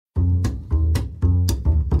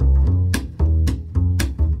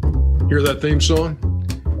Hear that theme song?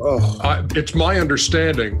 Oh, It's my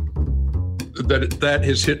understanding that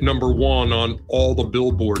has hit number one on all the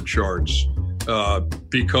Billboard charts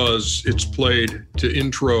because it's played to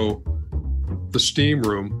intro the Steam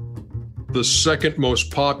Room, the second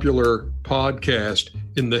most popular podcast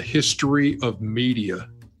in the history of media.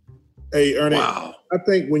 hey, Ernie, Wow. I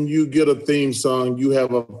think when you get a theme song, you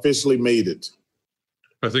have officially made it.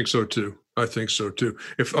 I think so too.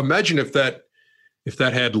 Imagine if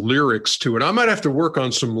that had lyrics to it. I might have to work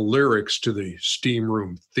on some lyrics to the Steam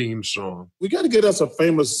Room theme song. We got to get us a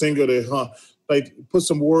famous singer to put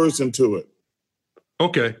some words into it.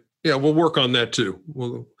 Okay. Yeah, we'll work on that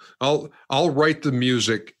too. I'll write the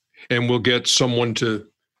music and we'll get someone to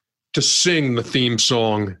sing the theme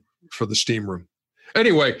song for the Steam Room.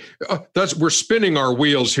 Anyway, we're spinning our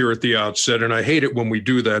wheels here at the outset, and I hate it when we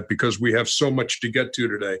do that because we have so much to get to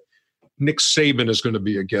today. Nick Saban is going to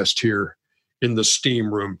be a guest here in the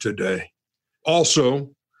Steam Room today. Also,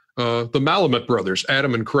 the Malamut brothers,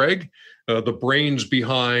 Adam and Craig, the brains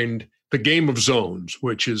behind the Game of Zones,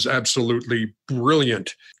 which is absolutely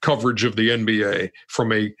brilliant coverage of the NBA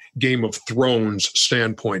from a Game of Thrones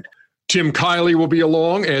standpoint. Tim Kiley will be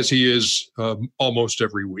along, as he is almost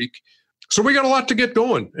every week. So we got a lot to get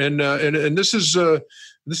going, and this is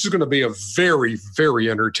going to be a very,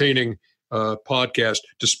 very entertaining podcast,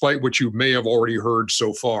 despite what you may have already heard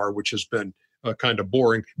so far, which has been kind of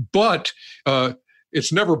boring. But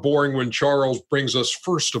it's never boring when Charles brings us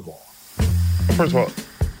first of all. First of all,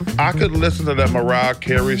 I could listen to that Mariah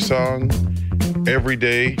Carey song every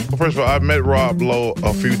day. First of all, I've met Rob Lowe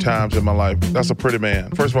a few times in my life. That's a pretty man.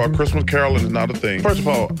 First of all, Christmas caroling is not a thing. First of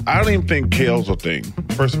all, I don't even think kale's a thing.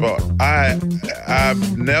 First of all,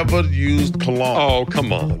 I've never used cologne. Oh,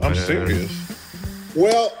 come on. I'm serious.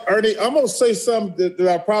 Well, Ernie, I'm going to say something that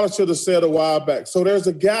I probably should have said a while back. So there's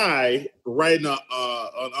a guy writing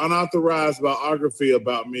an unauthorized biography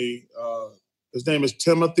about me. His name is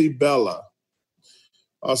Timothy Bella.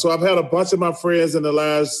 So I've had a bunch of my friends in the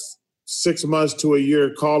last 6 months to a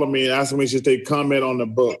year calling me and asking me should they comment on the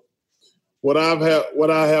book. What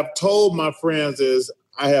I have told my friends is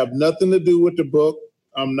I have nothing to do with the book.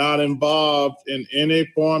 I'm not involved in any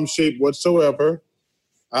form, shape whatsoever.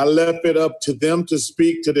 I left it up to them to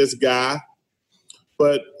speak to this guy.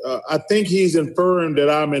 But I think he's inferring that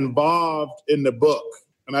I'm involved in the book.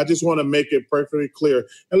 And I just want to make it perfectly clear.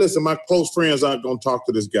 And listen, my close friends aren't going to talk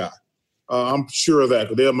to this guy. I'm sure of that,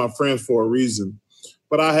 because they're my friends for a reason.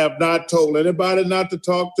 But I have not told anybody not to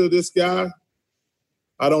talk to this guy.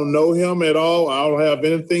 I don't know him at all. I don't have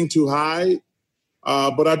anything to hide.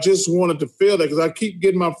 But I just wanted to feel that because I keep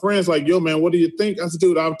getting my friends like, yo, man, what do you think? I said,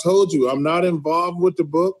 dude, I've told you, I'm not involved with the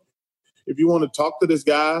book. If you want to talk to this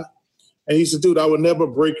guy. And he said, dude, I would never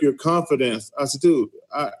break your confidence. I said, dude,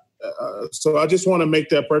 so I just want to make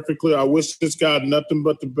that perfectly clear. I wish this guy nothing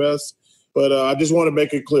but the best. But I just want to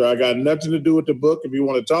make it clear. I got nothing to do with the book. If you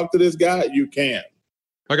want to talk to this guy, you can.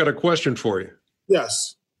 I got a question for you.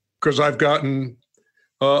 Yes. Because I've gotten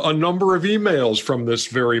a number of emails from this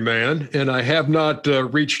very man, and I have not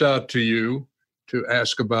reached out to you to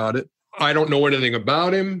ask about it. I don't know anything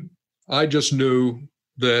about him. I just knew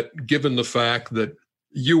that given the fact that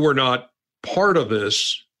you were not part of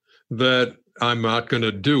this, that I'm not going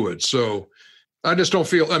to do it. So I just don't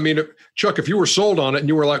feel, I mean, Chuck, if you were sold on it and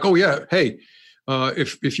you were like, oh yeah, hey,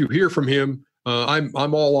 if you hear from him, I'm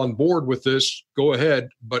all on board with this, go ahead.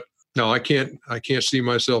 But no, I can't see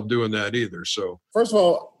myself doing that either. So first of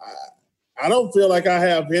all, I don't feel like I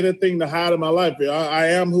have anything to hide in my life. I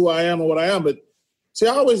am who I am and what I am. But see,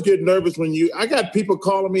 I always get nervous when I got people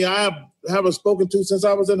calling me I haven't spoken to since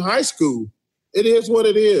I was in high school. It is what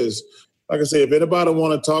it is. Like I say, if anybody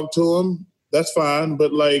want to talk to them, that's fine.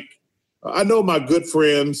 But like, I know my good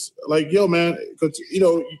friends, like, yo, man, because, you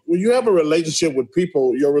know, when you have a relationship with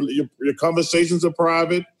people, your conversations are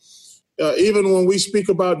private. Even when we speak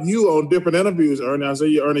about you on different interviews, Ernie, I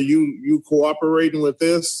say, Ernie, you cooperating with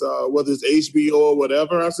this, whether it's HBO or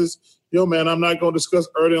whatever. I says, yo, man, I'm not going to discuss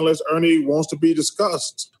Ernie unless Ernie wants to be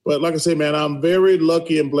discussed. But like I say, man, I'm very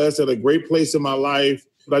lucky and blessed at a great place in my life.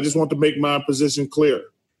 But I just want to make my position clear.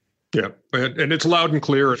 Yeah, and it's loud and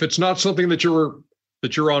clear. If it's not something that you're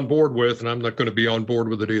on board with, and I'm not going to be on board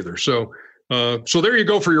with it either. So there you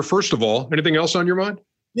go for your first of all. Anything else on your mind?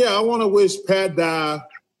 Yeah, I want to wish Pat Dye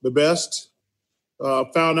the best.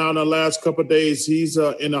 Found out in the last couple of days he's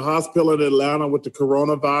in the hospital in Atlanta with the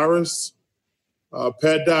coronavirus.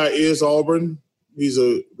 Pat Dye is Auburn. He's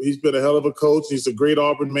been a hell of a coach. He's a great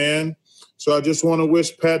Auburn man. So I just want to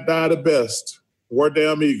wish Pat Dye the best. War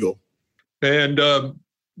damn Eagle. And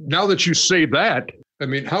now that you say that, I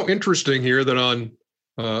mean, how interesting here that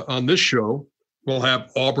on this show, We'll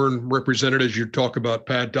have Auburn represented as you talk about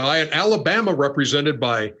Pad Thai, and Alabama represented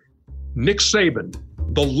by Nick Saban,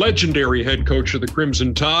 the legendary head coach of the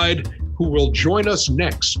Crimson Tide, who will join us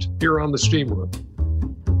next here on the Steam Room.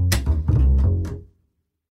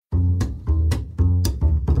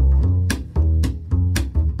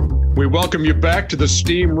 We welcome you back to the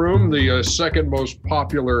Steam Room, the second most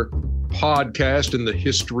popular podcast in the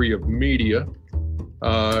history of media.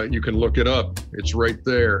 You can look it up. It's right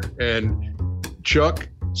there. And Chuck,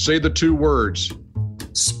 say the two words.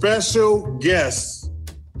 Special guest.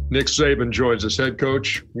 Nick Saban joins us, head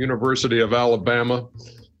coach, University of Alabama.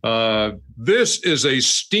 This is a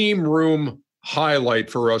Steam Room highlight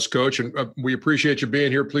for us, Coach, and we appreciate you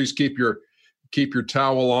being here. Please keep your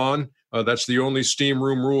towel on. That's the only Steam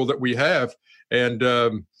Room rule that we have. And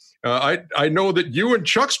I know that you and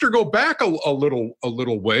Chuckster go back a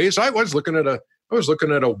little ways. I was looking at a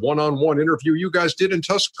one-on-one interview you guys did in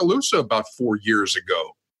Tuscaloosa about 4 years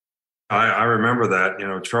ago. I remember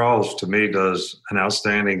that. Charles, to me, does an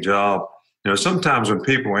outstanding job. Sometimes when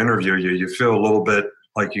people interview you, you feel a little bit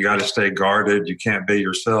like you got to stay guarded. You can't be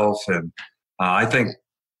yourself. And I think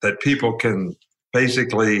that people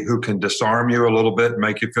who can disarm you a little bit and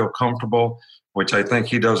make you feel comfortable, which I think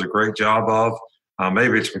he does a great job of.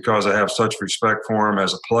 Maybe it's because I have such respect for him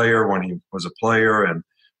as a player when he was a player. And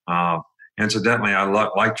incidentally, I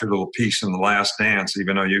liked your little piece in The Last Dance,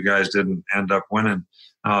 even though you guys didn't end up winning.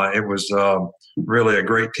 It was really a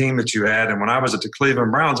great team that you had. And when I was at the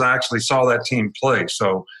Cleveland Browns, I actually saw that team play.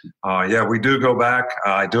 So, we do go back.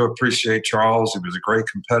 I do appreciate Charles. He was a great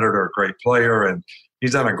competitor, a great player, and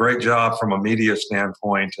he's done a great job from a media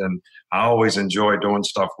standpoint. And I always enjoy doing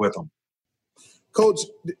stuff with him. Coach,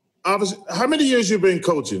 obviously, how many years you been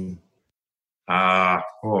coaching? I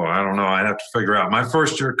don't know. I'd have to figure out. My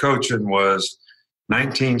first year coaching was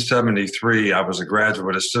 1973. I was a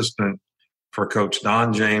graduate assistant for Coach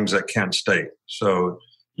Don James at Kent State. So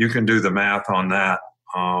you can do the math on that.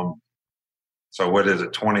 So what is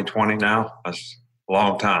it, 2020 now? That's a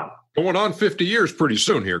long time. Going on 50 years pretty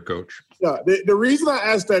soon here, Coach. Yeah, the reason I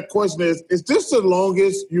asked that question is this the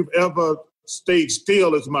longest you've ever stayed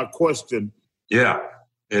still is my question. Yeah,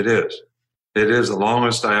 it is. It is the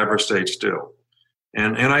longest I ever stayed still.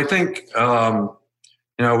 And I think,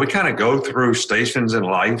 we kind of go through stations in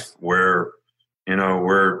life where,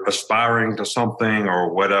 we're aspiring to something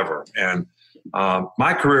or whatever. And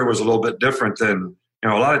my career was a little bit different than, a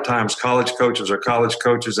lot of times college coaches are college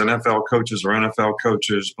coaches, NFL coaches are NFL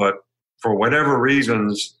coaches. But for whatever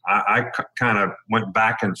reasons, I kind of went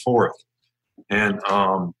back and forth. And,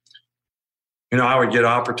 I would get an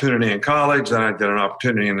opportunity in college, then I'd get an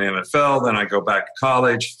opportunity in the NFL, then I go back to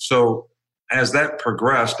college. So as that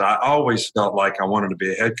progressed, I always felt like I wanted to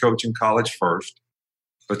be a head coach in college first.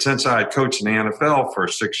 But since I had coached in the NFL for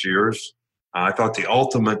 6 years, I thought the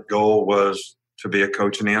ultimate goal was to be a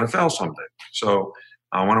coach in the NFL someday. So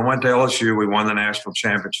when I went to LSU, we won the national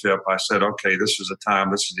championship. I said, okay, this is the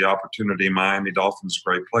time, this is the opportunity. Miami Dolphins is a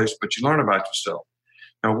great place, but you learn about yourself.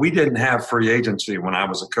 Now, we didn't have free agency when I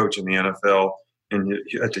was a coach in the NFL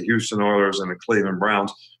at the Houston Oilers and the Cleveland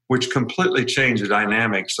Browns, which completely changed the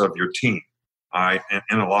dynamics of your team. All right,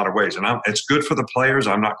 in a lot of ways. And it's good for the players.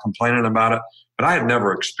 I'm not complaining about it, but I had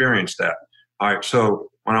never experienced that. All right, so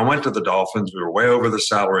when I went to the Dolphins, we were way over the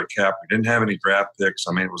salary cap. We didn't have any draft picks.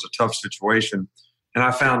 I mean, it was a tough situation. And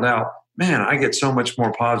I found out, man, I get so much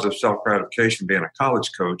more positive self-gratification being a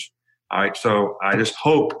college coach. All right, so I just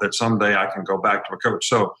hope that someday I can go back to a coach.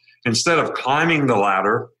 So instead of climbing the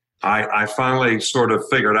ladder, I finally sort of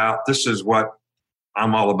figured out this is what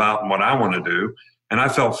I'm all about and what I want to do. And I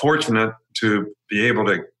felt fortunate to be able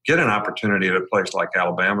to get an opportunity at a place like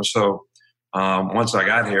Alabama. So once I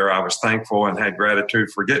got here, I was thankful and had gratitude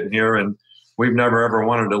for getting here. And we've never, ever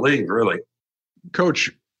wanted to leave, really. Coach,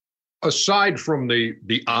 aside from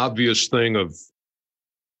the obvious thing of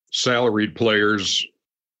salaried players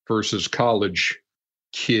versus college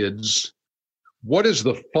kids, what is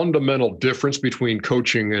the fundamental difference between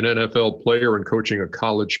coaching an NFL player and coaching a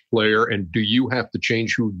college player? And do you have to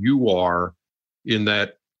change who you are in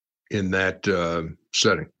that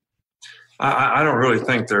setting? I don't really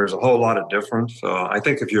think there's a whole lot of difference. I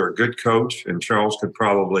think if you're a good coach, and Charles could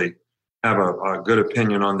probably have a good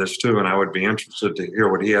opinion on this too, and I would be interested to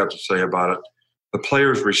hear what he has to say about it. The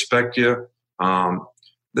players respect you.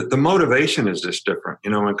 The motivation is just different.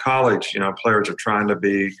 In college, players are trying to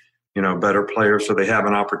be, better players, so they have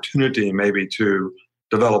an opportunity maybe to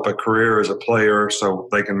develop a career as a player so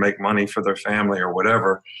they can make money for their family or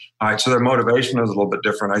whatever. All right, so their motivation is a little bit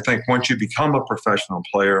different. I think once you become a professional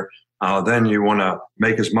player, then you want to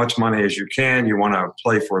make as much money as you can. You want to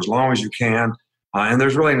play for as long as you can. And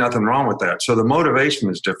there's really nothing wrong with that. So the motivation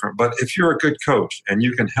is different. But if you're a good coach and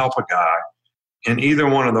you can help a guy in either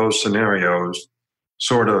one of those scenarios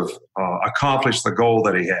sort of accomplish the goal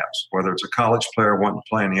that he has, whether it's a college player wanting to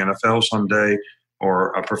play in the NFL someday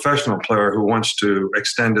or a professional player who wants to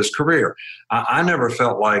extend his career. I never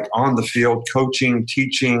felt like on the field coaching,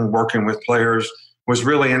 teaching, working with players was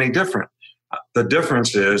really any different. The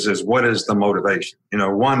difference is what is the motivation?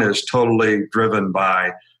 One is totally driven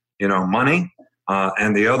by, money.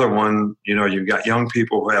 And the other one, you've got young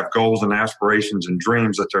people who have goals and aspirations and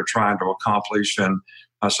dreams that they're trying to accomplish. And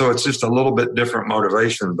so it's just a little bit different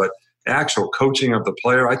motivation. But the actual coaching of the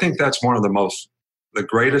player, I think that's one of the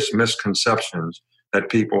greatest misconceptions that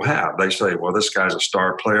people have. They say, well, this guy's a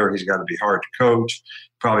star player. He's got to be hard to coach.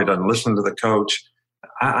 Probably doesn't listen to the coach.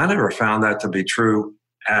 I never found that to be true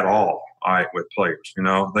at all. With players,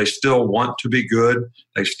 they still want to be good.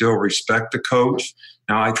 They still respect the coach.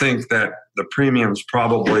 Now, I think that the premiums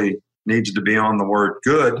probably needs to be on the word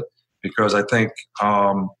good, because I think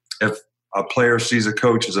if a player sees a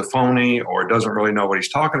coach as a phony or doesn't really know what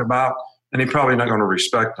he's talking about, then he's probably not going to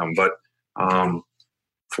respect them. But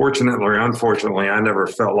fortunately or unfortunately, I never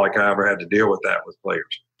felt like I ever had to deal with that with players.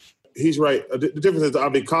 He's right. The difference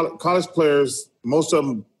is, college players, most of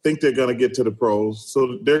them think they're going to get to the pros,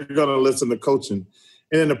 so they're going to listen to coaching.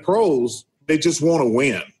 And in the pros, they just want to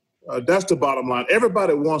win. That's the bottom line.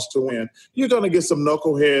 Everybody wants to win. You're going to get some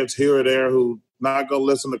knuckleheads here or there who not going to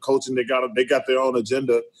listen to coaching. They got their own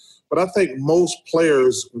agenda. But I think most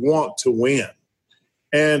players want to win.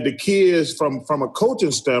 And the key is, from a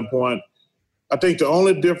coaching standpoint, I think the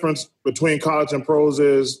only difference between college and pros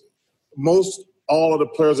is all of the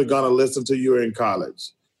players are going to listen to you in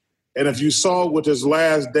college. And if you saw with his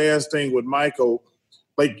last dance thing with Michael,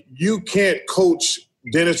 like, you can't coach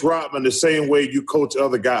Dennis Rodman the same way you coach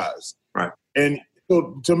other guys. Right. And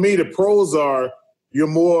so to me, the pros are, you're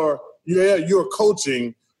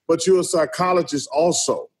coaching, but you're a psychologist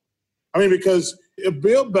also. I mean, because if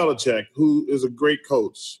Bill Belichick, who is a great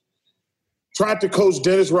coach, tried to coach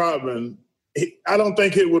Dennis Rodman, I don't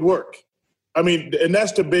think it would work. I mean, and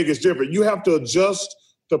that's the biggest difference. You have to adjust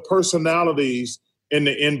the personalities in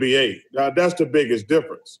the NBA. That's the biggest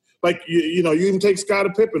difference. Like, you even take Scottie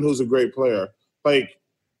Pippen, who's a great player. Like,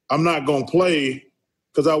 I'm not going to play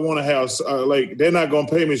because I want to have, they're not going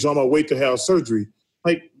to pay me, so I'm going to wait to have surgery.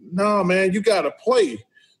 Like, no, man, you got to play.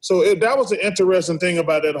 So that was the interesting thing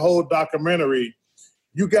about that whole documentary.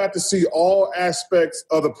 You got to see all aspects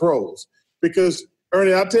of the pros. Because,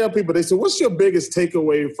 Ernie, I tell people, they say, what's your biggest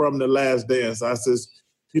takeaway from The Last Dance? I says,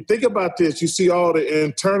 you think about this, you see all the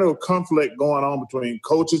internal conflict going on between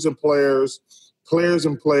coaches and players, players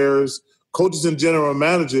and players, coaches and general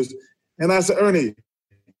managers. And I said, Ernie,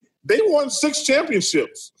 they won 6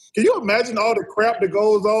 championships. Can you imagine all the crap that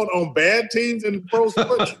goes on bad teams in pro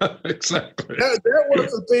sports? Exactly. That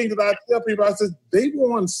was the thing that I tell people. I said, they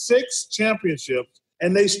won 6 championships,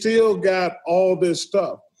 and they still got all this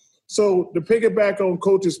stuff. So to piggyback on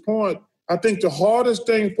Coach's point, I think the hardest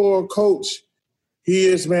thing for a coach, he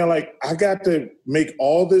is, man, like, I got to make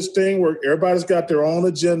all this thing work. Everybody's got their own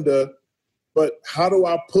agenda, but how do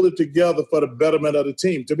I pull it together for the betterment of the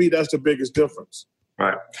team? To me, that's the biggest difference.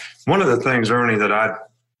 Right. One of the things, Ernie, that I,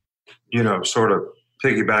 sort of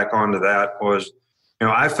piggyback onto that was,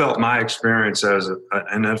 I felt my experience as an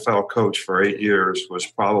NFL coach for 8 years was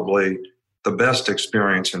probably the best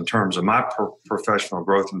experience in terms of my professional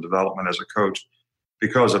growth and development as a coach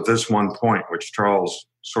because of this one point, which Charles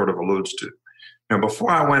sort of alludes to.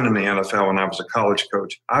 Before I went in the NFL when I was a college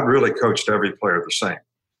coach, I really coached every player the same.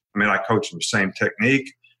 I mean, I coached them the same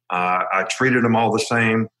technique. I treated them all the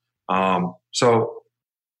same. So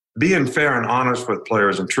being fair and honest with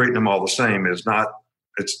players and treating them all the same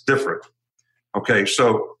it's different. Okay,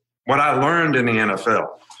 so what I learned in the NFL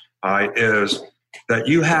is that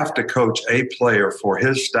you have to coach a player for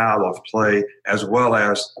his style of play as well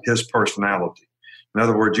as his personality. In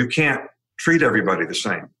other words, you can't treat everybody the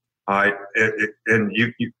same. And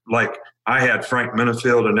you like I had Frank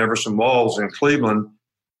Minifield and Everson Walls in Cleveland.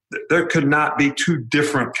 There could not be 2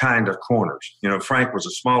 different kind of corners. Frank was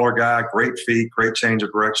a smaller guy, great feet, great change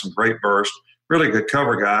of direction, great burst, really good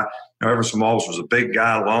cover guy. Everson Walls was a big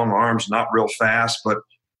guy, long arms, not real fast, but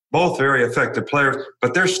both very effective players.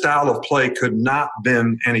 But their style of play could not have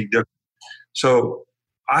been any different. So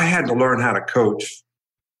I had to learn how to coach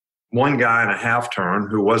one guy in a half turn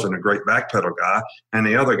who wasn't a great backpedal guy, and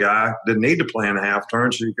the other guy didn't need to play in a half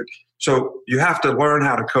turn. So you have to learn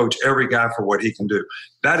how to coach every guy for what he can do.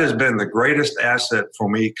 That has been the greatest asset for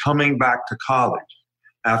me coming back to college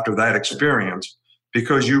after that experience,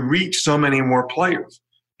 because you reach so many more players.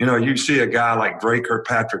 You see a guy like Drake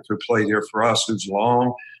Kirkpatrick who played here for us, who's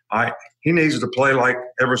long. He needs to play like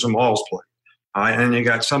Everson Walls played. And you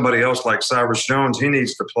got somebody else like Cyrus Jones. He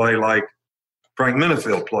needs to play like Frank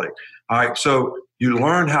Minifield played. All right, so you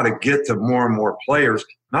learn how to get to more and more players,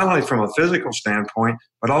 not only from a physical standpoint,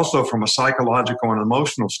 but also from a psychological and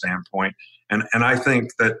emotional standpoint. And I think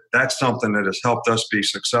that that's something that has helped us be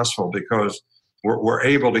successful because we're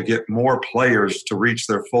able to get more players to reach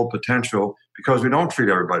their full potential because we don't treat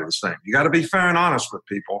everybody the same. You got to be fair and honest with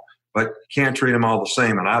people, but you can't treat them all the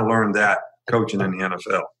same. And I learned that coaching in the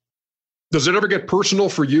NFL. Does it ever get personal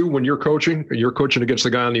for you when you're coaching? You're coaching against the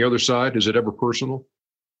guy on the other side. Is it ever personal?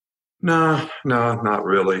 No, not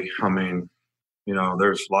really. I mean,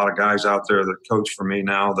 there's a lot of guys out there that coach for me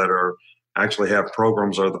now that are actually have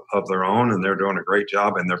programs of their own, and they're doing a great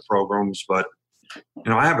job in their programs. But,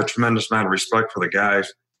 I have a tremendous amount of respect for the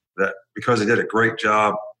guys that because they did a great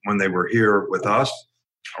job when they were here with us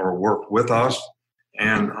or worked with us.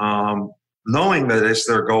 And knowing that it's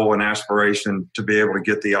their goal and aspiration to be able to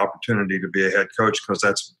get the opportunity to be a head coach because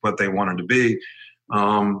that's what they wanted to be.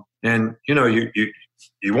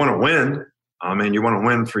 You want to win. I mean, you want to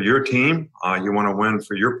win for your team. You want to win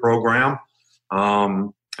for your program.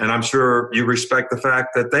 And I'm sure you respect the fact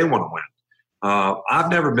that they want to win. I've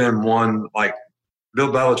never been one like Bill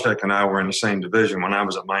Belichick and I were in the same division when I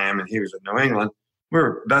was at Miami and he was at New England. We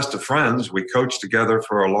were best of friends. We coached together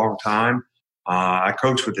for a long time. I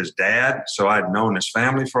coached with his dad, so I'd known his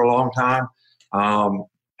family for a long time.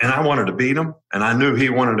 And I wanted to beat him, and I knew he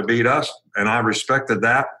wanted to beat us, and I respected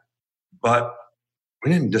that. But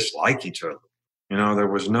we didn't dislike each other. There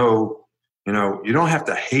was no, you don't have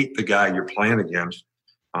to hate the guy you're playing against,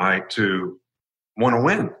 all right, to want to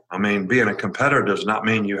win. I mean, being a competitor does not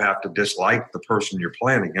mean you have to dislike the person you're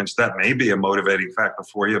playing against. That may be a motivating factor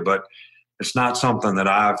for you, but it's not something that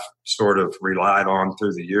I've sort of relied on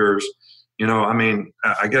through the years.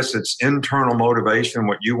 I guess it's internal motivation,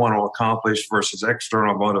 what you want to accomplish versus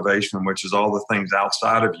external motivation, which is all the things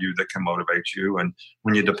outside of you that can motivate you. And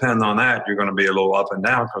when you depend on that, you're going to be a little up and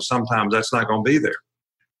down because sometimes that's not going to be there.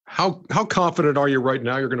 How confident are you right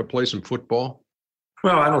now you're going to play some football?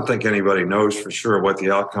 Well, I don't think anybody knows for sure what the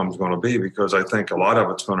outcome is going to be because I think a lot of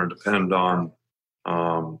it's going to depend on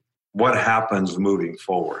what happens moving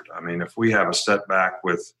forward. I mean, if we have a setback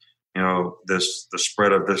with the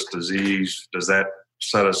spread of this disease, does that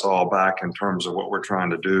set us all back in terms of what we're trying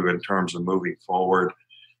to do in terms of moving forward?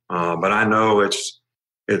 But I know it's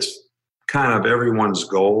kind of everyone's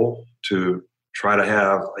goal to try to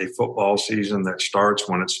have a football season that starts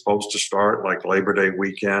when it's supposed to start, like Labor Day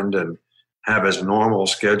weekend, and have as normal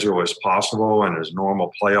schedule as possible and as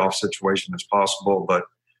normal playoff situation as possible. But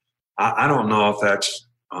I don't know if that's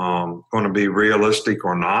going to be realistic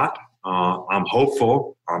or not. I'm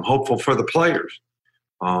hopeful. I'm hopeful for the players.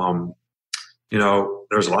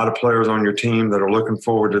 There's a lot of players on your team that are looking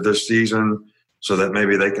forward to this season so that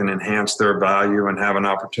maybe they can enhance their value and have an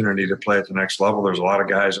opportunity to play at the next level. There's a lot of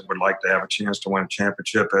guys that would like to have a chance to win a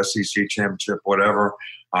championship, SEC championship, whatever.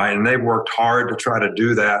 And they've worked hard to try to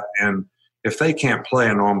do that. And if they can't play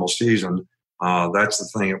a normal season, that's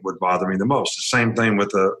the thing that would bother me the most. The same thing with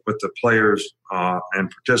the players and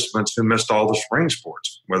participants who missed all the spring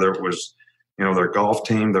sports, whether it was their golf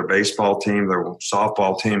team, their baseball team, their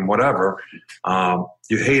softball team, whatever.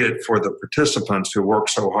 You hate it for the participants who worked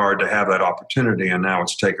so hard to have that opportunity, and now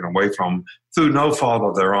it's taken away from them through no fault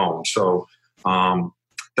of their own. So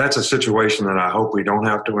that's a situation that I hope we don't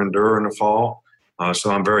have to endure in the fall.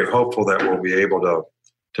 So I'm very hopeful that we'll be able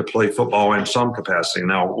to play football in some capacity.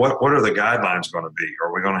 Now, what are the guidelines going to be?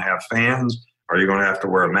 Are we going to have fans? Are you going to have to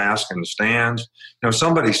wear a mask in the stands?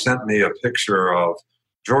 Somebody sent me a picture of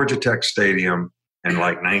Georgia Tech Stadium in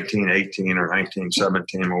like 1918 or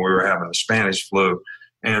 1917 when we were having the Spanish flu.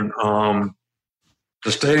 And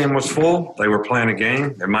the stadium was full. They were playing a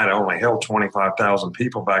game. It might have only held 25,000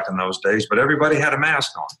 people back in those days, but everybody had a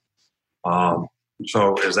mask on.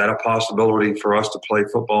 So is that a possibility for us to play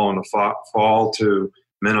football in the fall to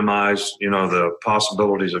minimize, the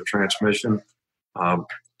possibilities of transmission?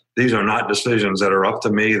 These are not decisions that are up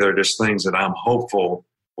to me. They're just things that I'm hopeful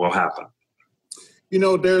will happen.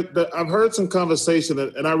 I've heard some conversation,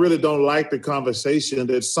 and I really don't like the conversation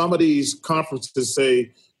that some of these conferences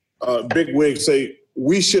say, big wigs say,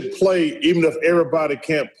 we should play even if everybody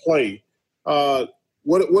can't play.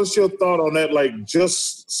 What's your thought on that? Like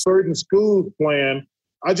just certain schools playing,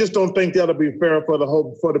 I just don't think that'll be fair for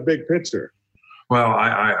the big picture. Well,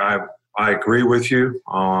 I agree with you.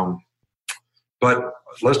 But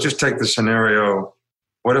let's just take the scenario.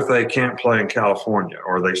 What if they can't play in California,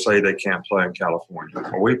 or they say they can't play in California?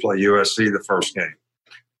 Well, we play USC the first game.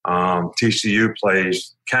 TCU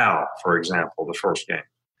plays Cal, for example, the first game.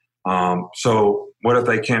 So what if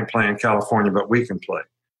they can't play in California, but we can play?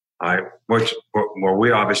 All right, where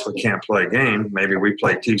we obviously can't play a game. Maybe we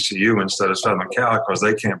play TCU instead of Southern Cal because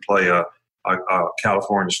they can't play a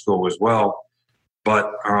California school as well.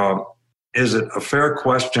 But is it a fair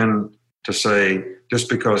question to say just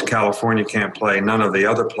because California can't play, none of the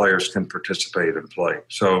other players can participate and play?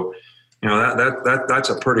 So, that's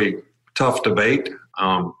a pretty tough debate.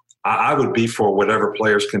 I would be for whatever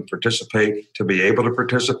players can participate to be able to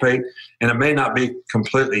participate. And it may not be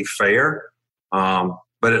completely fair,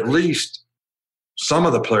 but at least some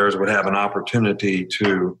of the players would have an opportunity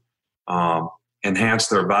to enhance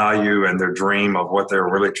their value and their dream of what they're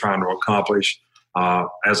really trying to accomplish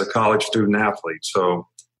as a college student athlete. So,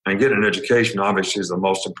 and getting an education obviously is the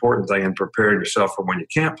most important thing in preparing yourself for when you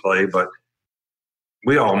can't play. But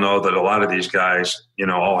we all know that a lot of these guys,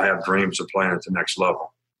 all have dreams of playing at the next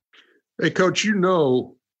level. Hey, Coach,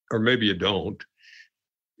 or maybe you don't,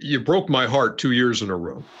 you broke my heart 2 years in a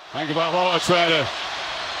row. Tagovailoa trying to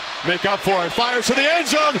make up for it. Fires to the end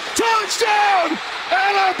zone. Touchdown!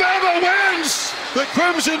 Alabama wins! The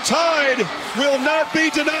Crimson Tide will not be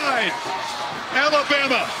denied.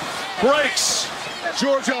 Alabama breaks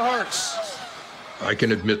Georgia hearts. I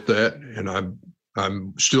can admit that, and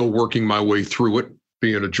I'm still working my way through it,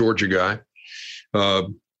 being a Georgia guy.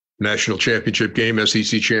 National championship game,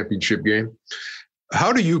 SEC championship game.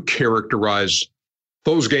 How do you characterize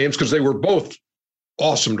those games? Because they were both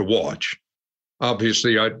awesome to watch.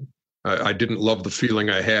 Obviously, I didn't love the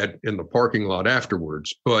feeling I had in the parking lot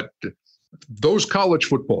afterwards, but those college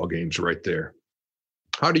football games right there,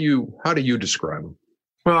 how do you describe them?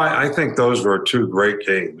 Well, I think those were two great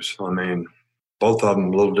games. I mean, both of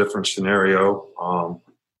them a little different scenario.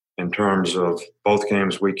 In terms of both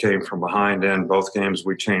games, we came from behind in. Both games,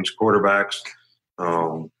 we changed quarterbacks.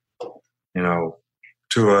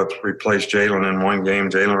 Tua replaced Jalen in one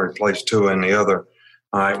game. Jalen replaced Tua in the other,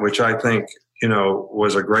 which I think,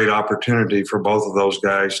 was a great opportunity for both of those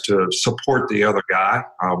guys to support the other guy,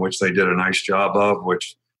 which they did a nice job of,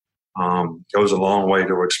 which goes a long way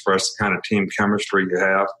to express the kind of team chemistry you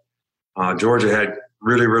have. Georgia had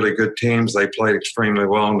really, really good teams. They played extremely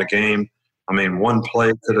well in the game. I mean, one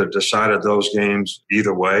play could have decided those games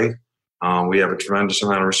either way. We have a tremendous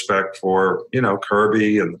amount of respect for,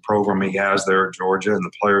 Kirby and the program he has there at Georgia and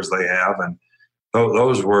the players they have. And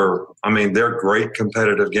those were, they're great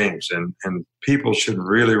competitive games. And people should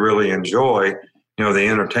really, really enjoy, the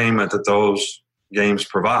entertainment that those games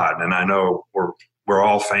provide. And I know we're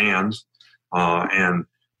all fans, and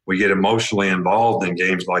we get emotionally involved in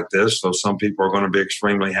games like this. So some people are going to be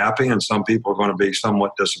extremely happy and some people are going to be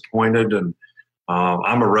somewhat disappointed. And I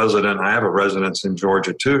have a residence in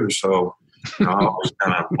Georgia too. So I always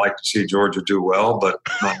kind of like to see Georgia do well, but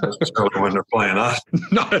not necessarily when they're playing us.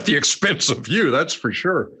 Not at the expense of you, that's for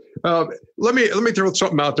sure. Let me throw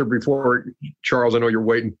something out there before, Charles, I know you're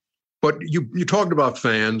waiting. But you talked about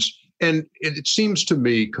fans, and it seems to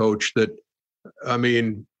me, Coach, that,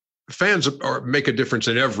 fans make a difference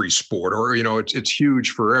in every sport, or, it's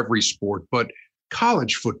huge for every sport. But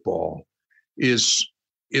college football is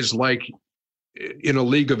like in a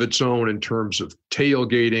league of its own in terms of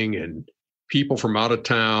tailgating and people from out of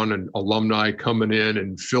town and alumni coming in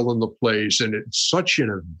and filling the place. And it's such an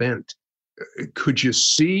event. Could you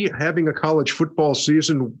see having a college football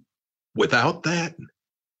season without that?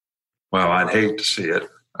 Well, I'd hate to see it,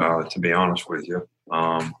 to be honest with you.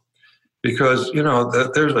 Because,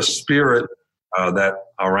 there's a spirit that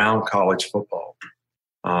around college football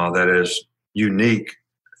that is unique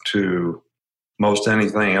to most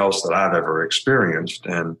anything else that I've ever experienced.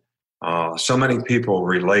 And so many people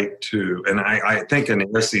relate to, and I think in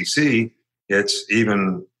the SEC, it's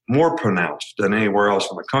even more pronounced than anywhere else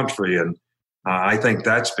in the country. And I think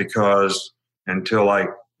that's because until like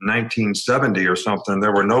 1970 or something,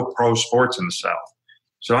 there were no pro sports in the South.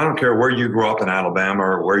 So I don't care where you grew up in Alabama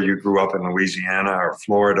or where you grew up in Louisiana or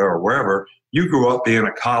Florida or wherever, you grew up being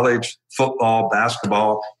a college football,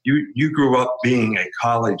 basketball. You grew up being a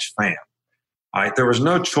college fan. All right? There was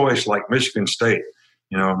no choice like Michigan State.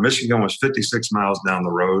 Michigan was 56 miles down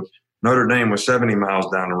the road. Notre Dame was 70 miles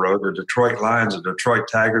down the road. The Detroit Lions, the Detroit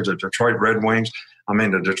Tigers, the Detroit Red Wings,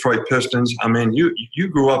 the Detroit Pistons. You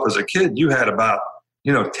grew up as a kid, you had about,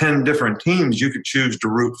 10 different teams you could choose to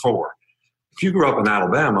root for. If you grew up in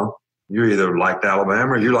Alabama, you either liked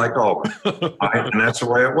Alabama or you liked Auburn. Right? And that's the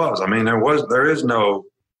way it was. There is no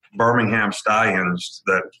Birmingham Stallions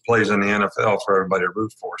that plays in the NFL for everybody to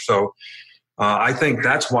root for. So I think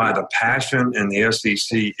that's why the passion in the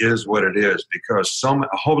SEC is what it is, because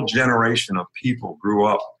a whole generation of people grew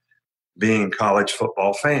up being college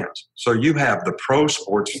football fans. So you have the pro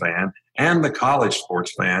sports fan and the college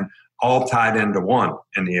sports fan all tied into one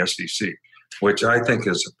in the SEC, which I think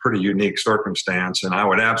is a pretty unique circumstance. And I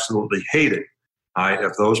would absolutely hate it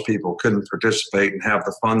if those people couldn't participate and have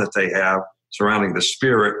the fun that they have surrounding the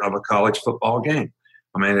spirit of a college football game.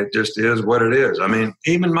 I mean, it just is what it is. I mean,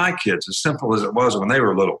 even my kids, as simple as it was when they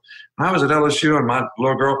were little, when I was at LSU and my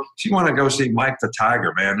little girl, she wanted to go see Mike the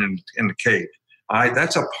Tiger, man, in the cave.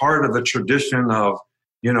 That's a part of the tradition of,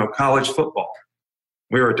 college football.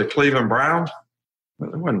 We were at the Cleveland Browns. There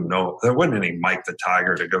wasn't any Mike the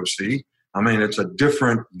Tiger to go see. I mean, it's a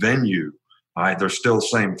different venue. They're still the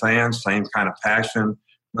same fans, same kind of passion,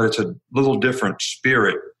 but it's a little different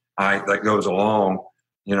spirit that goes along,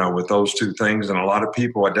 with those two things. And a lot of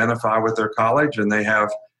people identify with their college, and they have,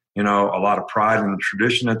 a lot of pride in the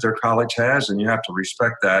tradition that their college has, and you have to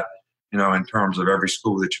respect that, in terms of every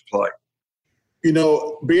school that you play.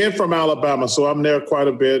 Being from Alabama, so I'm there quite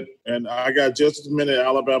a bit, and I got just as many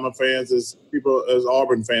Alabama fans as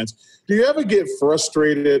Auburn fans. Do you ever get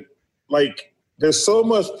frustrated? Like, there's so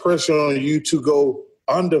much pressure on you to go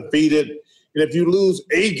undefeated, and if you lose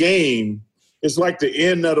a game, it's like the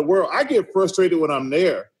end of the world. I get frustrated when I'm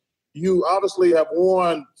there. You obviously have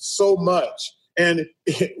won so much, and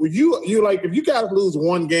you like, if you guys lose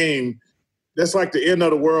one game, that's like the end of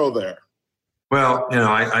the world there. Well,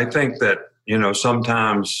 I think that,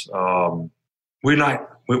 sometimes we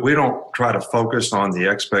don't try to focus on the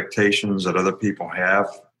expectations that other people have,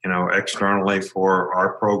 externally for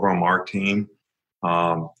our program, our team.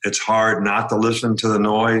 It's hard not to listen to the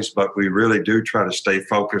noise, but we really do try to stay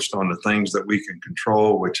focused on the things that we can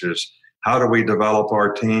control, which is how do we develop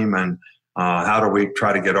our team and how do we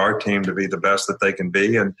try to get our team to be the best that they can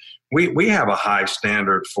be. And we have a high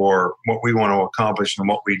standard for what we want to accomplish and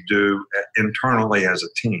what we do internally as a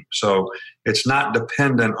team. So it's not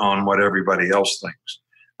dependent on what everybody else thinks.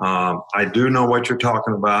 I do know what you're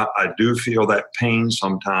talking about. I do feel that pain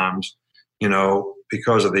sometimes,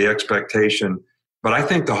 because of the expectation. But I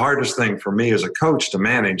think the hardest thing for me as a coach to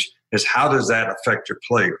manage is how does that affect your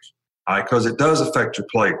players? Because it does affect your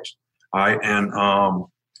players. And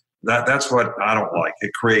that's what I don't like.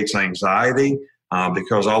 It creates anxiety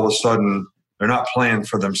because all of a sudden they're not playing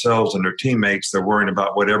for themselves and their teammates. They're worrying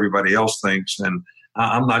about what everybody else thinks. And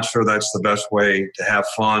I'm not sure that's the best way to have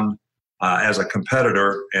fun as a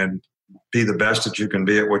competitor and be the best that you can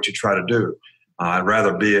be at what you try to do. I'd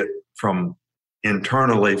rather be it from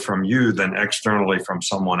internally from you than externally from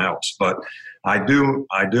someone else. But I do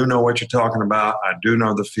know what you're talking about. I do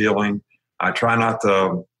know the feeling. I try not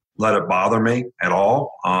to let it bother me at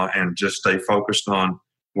all and just stay focused on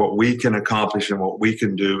what we can accomplish and what we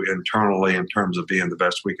can do internally in terms of being the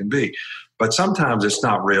best we can be. But sometimes it's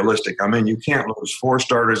not realistic. I mean, you can't lose 4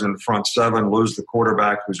 starters in the front 7, lose the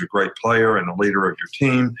quarterback who's a great player and the leader of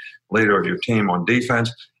your team on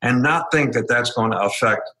defense, and not think that that's going to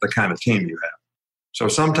affect the kind of team you have. So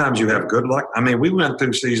sometimes you have good luck. I mean, we went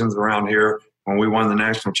through seasons around here when we won the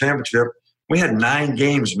national championship. We had 9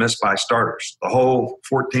 games missed by starters, the whole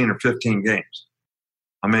 14 or 15 games.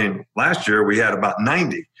 I mean, last year we had about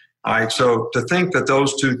 90. All right, so to think that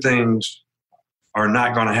those two things are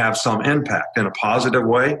not going to have some impact in a positive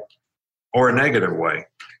way or a negative way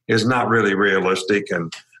is not really realistic.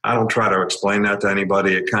 And I don't try to explain that to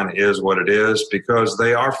anybody. It kind of is what it is because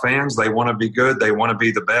they are fans. They want to be good. They want to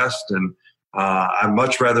be the best. And I'd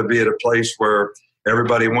much rather be at a place where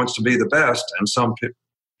everybody wants to be the best and some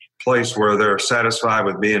place where they're satisfied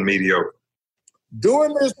with being mediocre.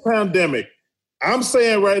 During this pandemic, I'm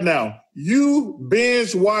saying right now, you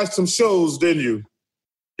binge watched some shows, didn't you?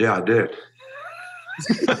 Yeah, I did.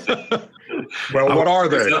 Well, what are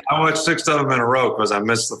they? I watched 6 of them in a row because I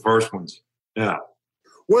missed the first ones. Yeah.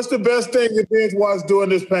 What's the best thing you binge watched during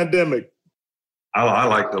this pandemic? I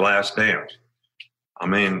like The Last Dance. I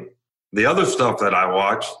mean, the other stuff that I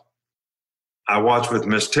watch with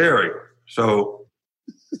Miss Terry. So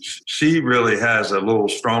she really has a little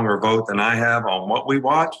stronger vote than I have on what we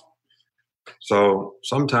watch. So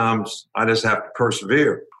sometimes I just have to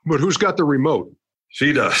persevere. But who's got the remote?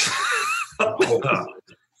 She does.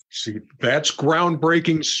 See, that's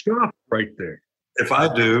groundbreaking stuff right there. If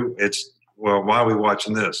I do, it's, well, why are we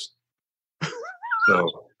watching this?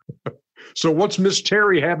 So what's Miss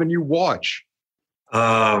Terry having you watch?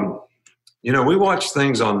 We watch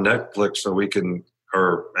things on Netflix so we can,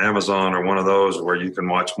 or Amazon or one of those where you can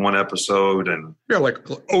watch one episode. And yeah, like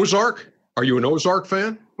Ozark. Are you an Ozark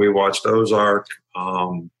fan? We watched Ozark,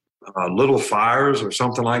 Little Fires or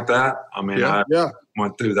something like that. I mean, I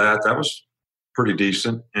went through that. That was pretty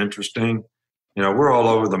decent, interesting. We're all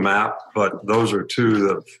over the map, but those are 2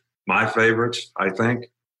 of my favorites, I think.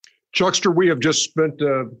 Chuckster, we have just spent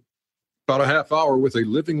about a half hour with a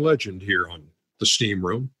living legend here on the Steam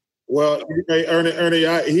Room. Well, hey,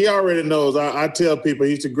 Ernie, he already knows. I tell people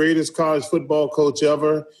he's the greatest college football coach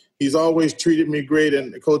ever. He's always treated me great.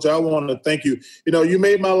 And, Coach, I want to thank you. You know, you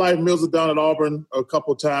made my life miserable down at Auburn a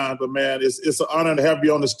couple times. But, man, it's an honor to have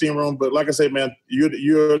you on the Steam Room. But like I say, man, you're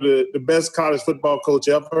the best college football coach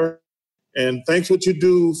ever. And thanks what you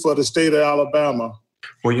do for the state of Alabama.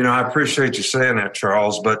 Well, you know, I appreciate you saying that,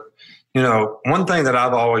 Charles. But, you know, one thing that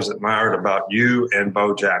I've always admired about you and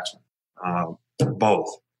Bo Jackson, both,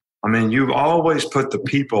 I mean, you've always put the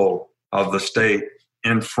people of the state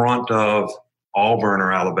in front of Auburn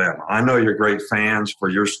or Alabama. I know you're great fans for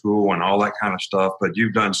your school and all that kind of stuff, but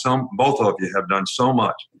you've done both of you have done so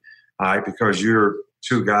much, all right, because you're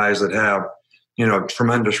two guys that have, you know,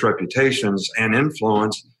 tremendous reputations and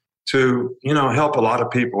influence to, you know, help a lot of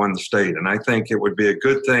people in the state. And I think it would be a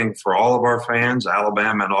good thing for all of our fans,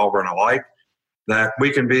 Alabama and Auburn alike, that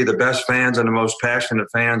we can be the best fans and the most passionate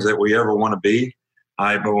fans that we ever want to be. All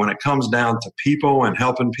right, but when it comes down to people and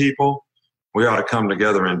helping people, we ought to come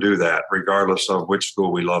together and do that, regardless of which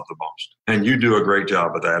school we love the most. And you do a great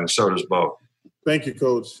job of that, and so does Bo. Thank you,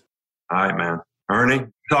 Coach. All right, man. Ernie,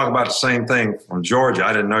 talk about the same thing from Georgia.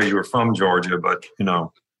 I didn't know you were from Georgia, but, you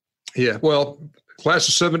know. Yeah, well, class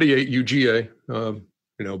of 78, UGA, you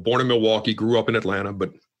know, born in Milwaukee, grew up in Atlanta.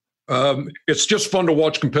 But it's just fun to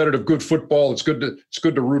watch competitive, good football. It's good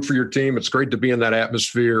to root for your team. It's great to be in that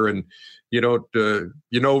atmosphere. And, you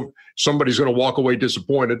know, somebody's going to walk away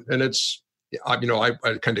disappointed. And it's, you know, I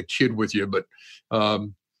kind of kid with you, but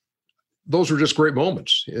those were just great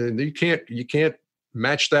moments. And you can't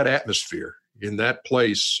match that atmosphere in that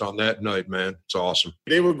place on that night, man. It's awesome.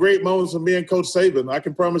 They were great moments for me and Coach Saban. I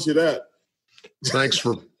can promise you that. Thanks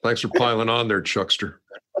for piling on there, Chuckster.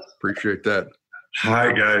 Appreciate that. All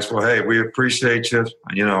right, guys. Well, hey, we appreciate you.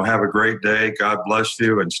 You know, have a great day. God bless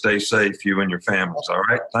you and stay safe, you and your families. All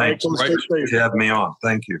right. Thanks. Right. For having me on.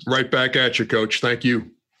 Thank you. Right back at you, Coach. Thank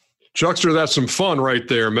you. Chuckster, that's some fun right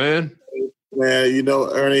there, man. Man, you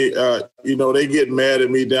know, Ernie, you know, they get mad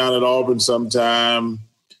at me down at Auburn sometime.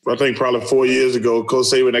 I think probably 4 years ago, Coach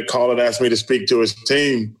Saban had called and asked me to speak to his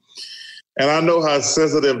team. And I know how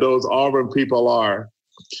sensitive those Auburn people are.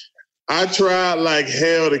 I tried like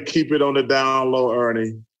hell to keep it on the down low,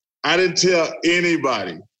 Ernie. I didn't tell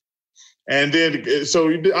anybody. And then, so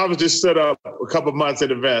I was just set up a couple months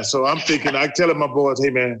in advance. So I'm thinking, I telling my boys, hey,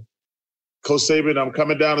 man, Coach Saban, I'm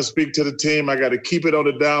coming down to speak to the team. I got to keep it on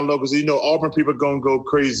the down low because, you know, Auburn people are going to go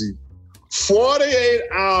crazy. 48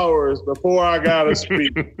 hours before I got to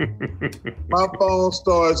speak, my phone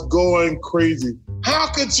starts going crazy. How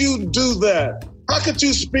could you do that? How could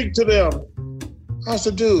you speak to them? I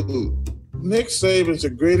said, dude, Nick Saban's the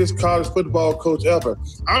greatest college football coach ever.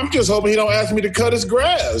 I'm just hoping he don't ask me to cut his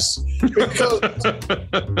grass. Because,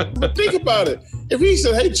 but think about it. If he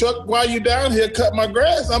said, hey, Chuck, while you down here, cut my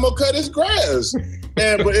grass, I'm going to cut his grass.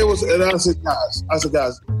 And I said,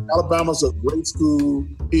 guys, Alabama's a great school.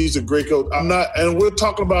 He's a great coach. And we're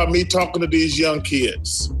talking about me talking to these young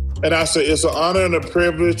kids. And I said, it's an honor and a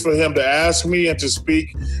privilege for him to ask me and to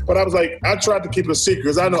speak. But I was like, I tried to keep it a secret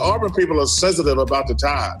because I know Auburn people are sensitive about the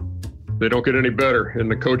time. They don't get any better in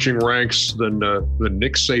the coaching ranks than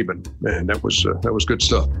Nick Saban. Man, that was good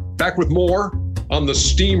stuff. Back with more on the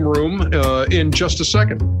Steam Room in just a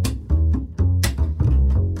second.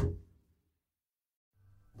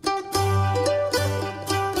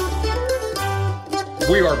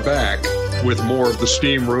 We are back with more of the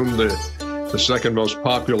Steam Room, the second most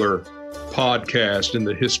popular podcast in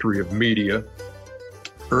the history of media.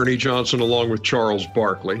 Ernie Johnson along with Charles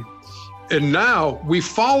Barkley. And now we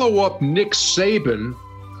follow up Nick Saban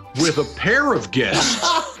with a pair of guests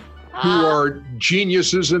who are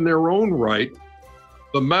geniuses in their own right.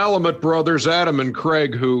 The Malamut brothers, Adam and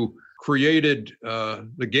Craig, who created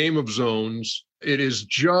the Game of Zones. It is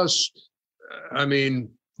just,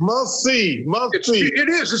 must see. It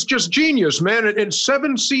is. It's just genius, man. And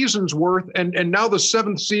 7 seasons worth, and now the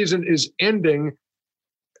 7th season is ending.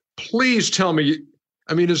 Please tell me,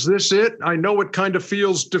 is this it? I know it kind of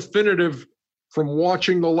feels definitive from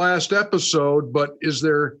watching the last episode, but is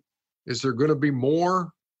there going to be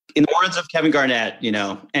more? In the words of Kevin Garnett,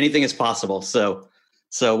 anything is possible. So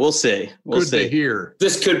we'll see. Good to hear.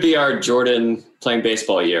 This could be our Jordan playing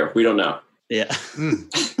baseball year. We don't know. Yeah.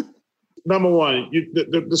 Number one,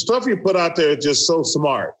 the stuff you put out there is just so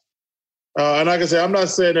smart. And like I said, I'm not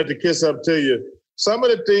saying that to kiss up to you. Some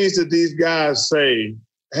of the things that these guys say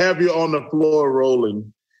have you on the floor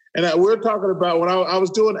rolling. And we're talking about when I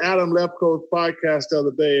was doing Adam Lefkoe's podcast the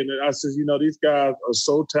other day, and I said, these guys are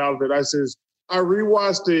so talented. I says, I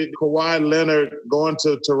rewatched the Kawhi Leonard going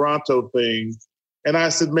to Toronto thing, and I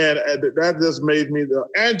said, man, that just made me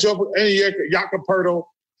and Jakob Poeltl.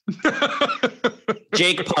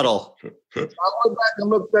 Jake Puddle. I went back and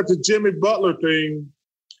looked at the Jimmy Butler thing,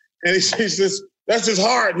 and he says, that's just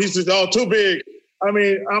hard. He says, oh, too big. I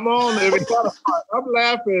mean, I'm on every kind of part. I'm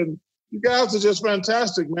laughing. You guys are just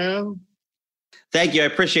fantastic, man. Thank you. I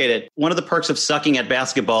appreciate it. One of the perks of sucking at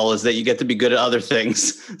basketball is that you get to be good at other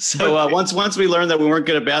things. So once we learned that we weren't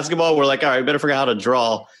good at basketball, we're like, all right, we better figure out how to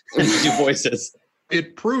draw and do voices.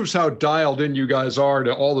 It proves how dialed in you guys are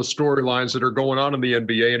to all the storylines that are going on in the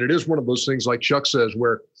NBA. And it is one of those things, like Chuck says,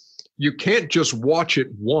 where you can't just watch it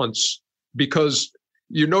once because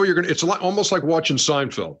you know you're going to, it's almost like watching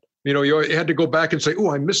Seinfeld. You know, you had to go back and say,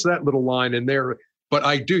 oh, I missed that little line in there. But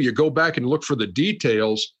I do. You go back and look for the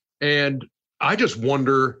details. And I just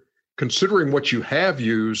wonder, considering what you have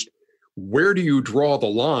used, where do you draw the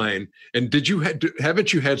line? And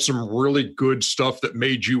haven't you had some really good stuff that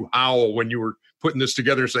made you howl when you were putting this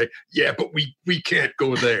together and say, yeah, but we can't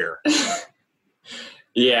go there?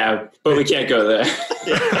 Yeah, but we can't go there.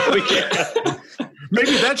 We can't.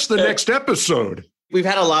 Maybe that's the next episode. We've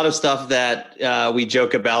had a lot of stuff that we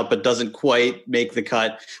joke about, but doesn't quite make the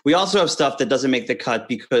cut. We also have stuff that doesn't make the cut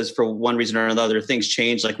because for one reason or another, things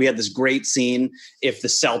change. Like we had this great scene if the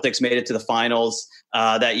Celtics made it to the finals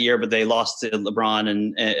that year, but they lost to LeBron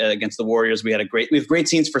and against the Warriors. We have great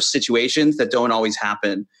scenes for situations that don't always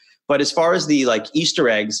happen. But as far as the like Easter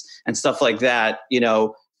eggs and stuff like that, you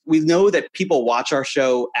know, we know that people watch our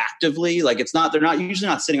show actively. Like they're not usually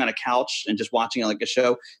not sitting on a couch and just watching like a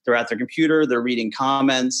show. They're at their computer, they're reading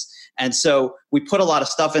comments. And so we put a lot of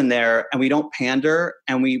stuff in there and we don't pander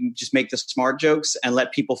and we just make the smart jokes and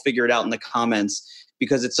let people figure it out in the comments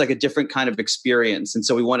because it's like a different kind of experience. And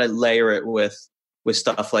so we want to layer it with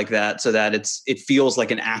stuff like that so that it feels like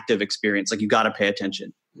an active experience. Like you got to pay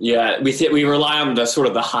attention. Yeah. We rely on the sort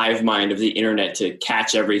of the hive mind of the internet to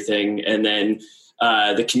catch everything. And then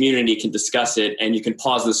the community can discuss it and you can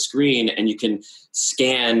pause the screen and you can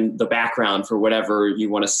scan the background for whatever you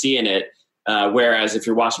want to see in it. Whereas if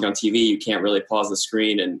you're watching on TV, you can't really pause the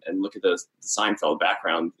screen and look at the Seinfeld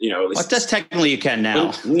background, you know, at least. Well, that's technically you can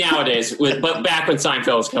now. Nowadays, but back when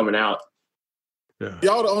Seinfeld was coming out. Yeah.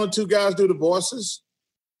 Y'all the only two guys do the voices?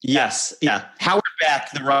 Yes. Yeah. Howard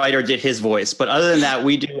Beck, the writer, did his voice. But other than that,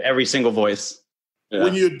 we do every single voice. Yeah.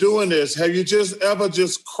 When you're doing this, have you ever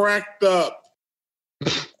cracked up?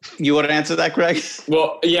 You want to answer that, Greg?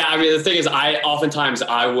 Well, yeah. I mean, the thing is,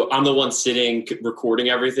 I'm the one sitting recording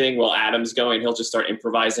everything while Adam's going. He'll just start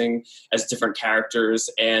improvising as different characters,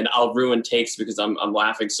 and I'll ruin takes because I'm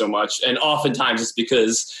laughing so much. And oftentimes it's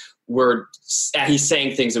because he's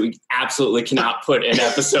saying things that we absolutely cannot put in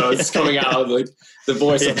episodes coming out of like the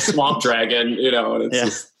voice of the Swamp Dragon, you know. And it's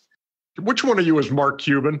just... Which one of you is Mark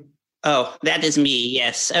Cuban? Oh, that is me.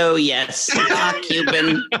 Yes. Oh, yes. Mark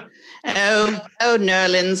Cuban. Oh,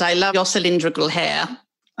 Nerlens, I love your cylindrical hair.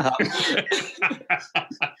 How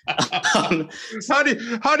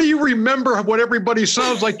do you remember what everybody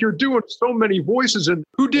sounds like? You're doing so many voices, and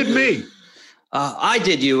who did me? I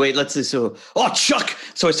did you. Wait, let's see. So, Chuck.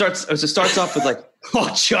 So it starts off with like,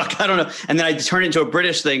 oh, Chuck. I don't know, and then I turn into a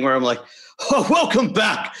British thing where I'm like, oh, welcome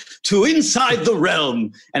back to Inside the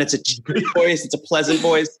Realm, and it's a cheery voice. It's a pleasant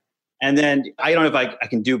voice. And then I don't know if I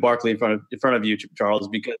can do Barkley in front of you, Charles,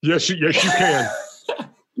 because yes, you can.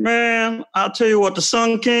 Man, I'll tell you what, the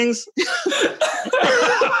Sun Kings. The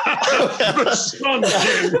Sun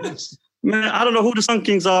Kings. Man, I don't know who the Sun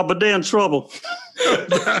Kings are, but they're in trouble.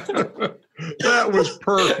 That was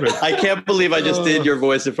perfect. I can't believe I just did your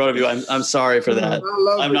voice in front of you. I'm sorry for that.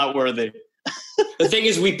 I'm not worthy. The thing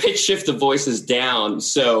is, we pitch shift the voices down,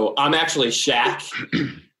 so I'm actually Shaq.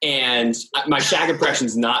 And my Shaq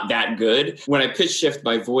impression's not that good. When I pitch shift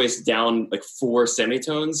my voice down like 4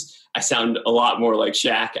 semitones, I sound a lot more like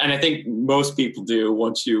Shaq. And I think most people do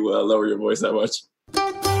once you lower your voice that much.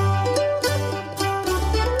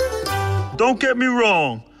 Don't get me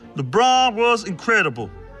wrong. LeBron was incredible.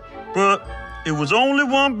 But it was only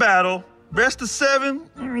one battle. Best of 7,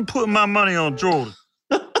 I'm putting my money on Jordan.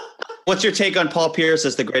 What's your take on Paul Pierce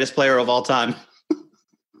as the greatest player of all time?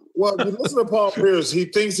 Well, you listen to Paul Pierce, he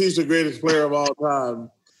thinks he's the greatest player of all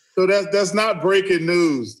time. So that's not breaking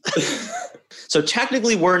news. So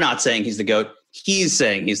technically we're not saying he's the GOAT. He's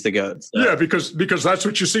saying he's the GOAT. So. Yeah, because that's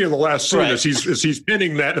what you see in the last scene right. is he's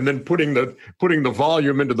pinning that and then putting the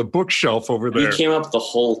volume into the bookshelf over there. We came up with the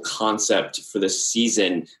whole concept for this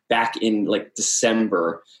season back in like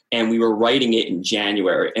December, and we were writing it in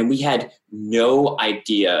January, and we had no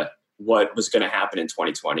idea what was going to happen in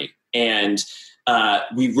 2020. And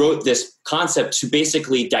we wrote this concept to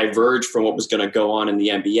basically diverge from what was going to go on in the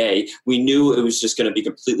NBA. We knew it was just going to be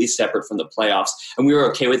completely separate from the playoffs. And we were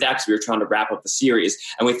okay with that because we were trying to wrap up the series.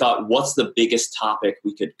 And we thought, what's the biggest topic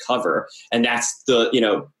we could cover? And that's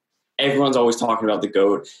everyone's always talking about the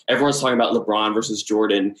GOAT. Everyone's talking about LeBron versus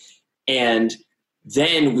Jordan. And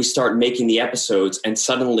then we start making the episodes, and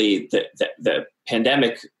suddenly the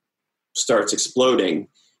pandemic starts exploding.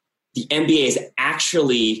 The NBA is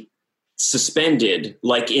actually suspended,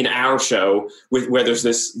 like in our show, where there's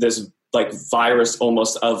this like virus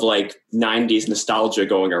almost of like 90s nostalgia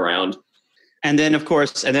going around. And then, of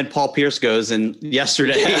course, Paul Pierce goes and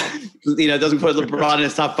yesterday, doesn't put LeBron in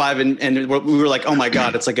his top 5. And we were like, oh, my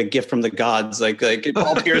God, it's like a gift from the gods. Like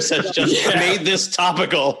Paul Pierce has just made this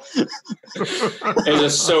topical. It's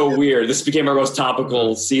just so weird. This became our most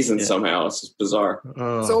topical season somehow. It's just bizarre.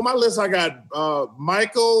 So on my list, I got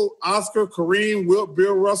Michael, Oscar, Kareem, Wilt,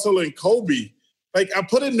 Bill Russell, and Kobe. Like, I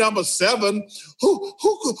put in number 7. Who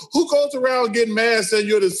goes around getting mad saying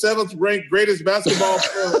you're the 7th ranked greatest basketball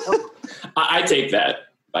player ever? I take that.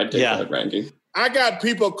 I take that ranking. I got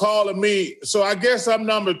people calling me, so I guess I'm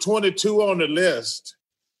number 22 on the list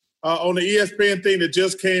on the ESPN thing that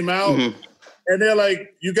just came out. Mm-hmm. And they're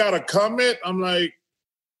like, you got a comment? I'm like,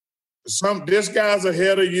 this guy's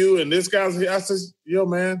ahead of you and this guy's ahead. I says, yo,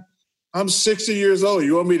 man, I'm 60 years old.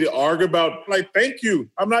 You want me to argue about, like, thank you.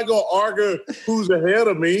 I'm not going to argue who's ahead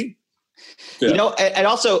of me. Yeah. And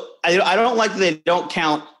also, I don't like that they don't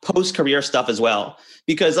count post-career stuff as well.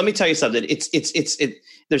 Because let me tell you something.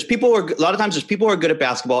 There's people a lot of times there's people who are good at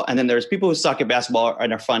basketball, and then there's people who suck at basketball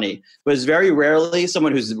and are funny. But it's very rarely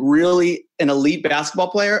someone who's really an elite basketball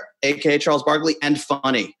player, aka Charles Barkley, and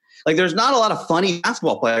funny. Like, there's not a lot of funny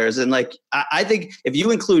basketball players, and like I think if you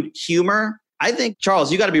include humor, I think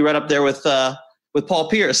Charles, you got to be right up there with Paul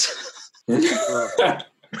Pierce. So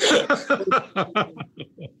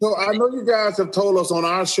I know you guys have told us on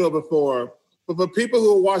our show before, but for people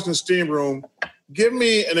who are watching Steam Room, give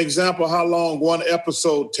me an example of how long one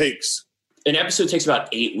episode takes. An episode takes about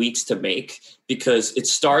 8 weeks to make because it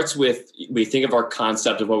starts with, we think of our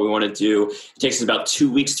concept of what we want to do. It takes us about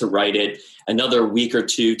 2 weeks to write it, another week or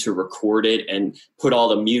two to record it and put all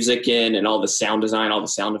the music in and all the sound design, all the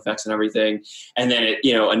sound effects and everything. And then,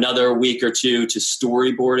 another week or two to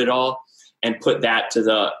storyboard it all and put that to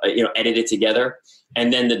the, edit it together.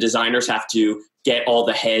 And then the designers have to get all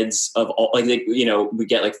the heads of all, we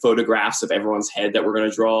get like photographs of everyone's head that we're going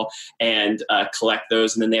to draw and collect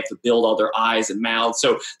those. And then they have to build all their eyes and mouths.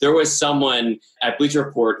 So there was someone at Bleacher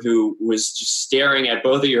Report who was just staring at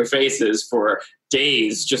both of your faces for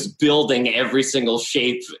days, just building every single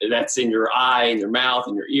shape that's in your eye and your mouth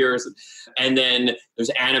and your ears. And then there's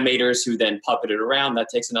animators who then puppet it around. That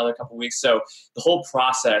takes another couple of weeks. So the whole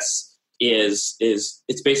process is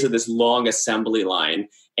it's basically this long assembly line.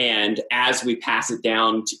 And as we pass it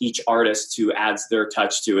down to each artist who adds their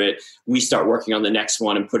touch to it, we start working on the next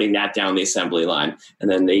one and putting that down the assembly line. And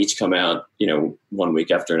then they each come out, 1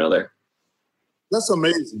 week after another. That's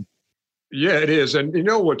amazing. Yeah, it is. And you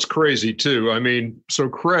know what's crazy too? I mean, so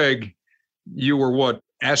Craig, you were what?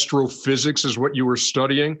 Astrophysics is what you were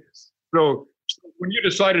studying. So when you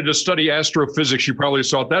decided to study astrophysics, you probably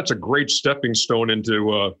thought that's a great stepping stone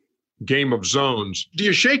into Game of Zones. Do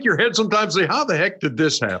you shake your head sometimes and say, how the heck did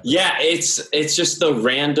this happen? Yeah, it's just the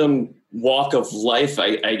random walk of life,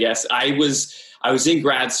 I guess. I was in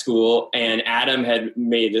grad school and Adam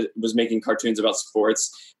was making cartoons about sports.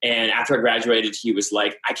 And after I graduated, he was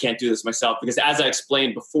like, I can't do this myself. Because as I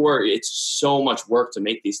explained before, it's so much work to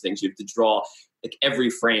make these things. You have to draw like every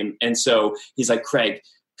frame. And so he's like, Craig,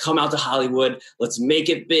 come out to Hollywood. Let's make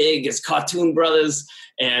it big. It's Cartoon Brothers.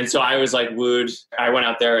 And so I was like wooed. I went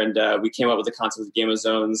out there and we came up with the concept of Game of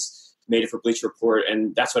Zones, made it for Bleacher Report.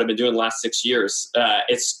 And that's what I've been doing the last 6 years.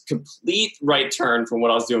 It's complete right turn from what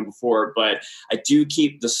I was doing before, but I do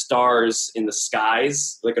keep the stars in the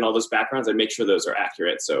skies, like in all those backgrounds. I make sure those are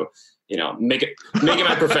accurate. So, making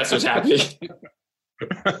my professors happy.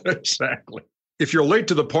 Exactly. If you're late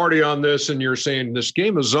to the party on this and you're saying this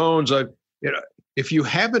Game of Zones, if you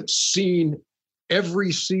haven't seen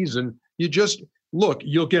every season, you just look,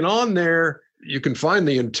 you'll get on there. You can find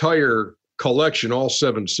the entire collection, all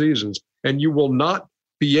 7 seasons, and you will not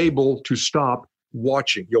be able to stop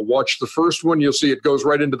watching. You'll watch the first one. You'll see it goes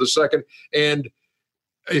right into the second. And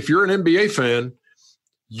if you're an NBA fan,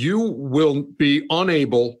 you will be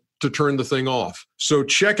unable to turn the thing off. So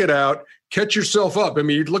check it out. Catch yourself up. I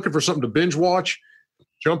mean, you're looking for something to binge watch.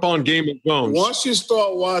 Jump on Game of Zones. Once you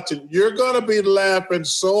start watching, you're going to be laughing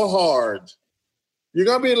so hard. You're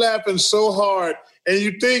going to be laughing so hard. And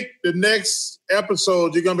you think the next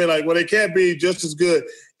episode, you're going to be like, well, they can't be just as good.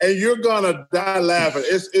 and you're gonna die laughing.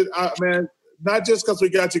 Man, not just because we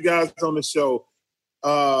got you guys on the show.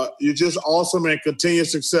 You're just awesome and continue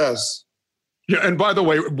success. Yeah, and by the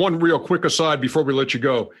way, one real quick aside before we let you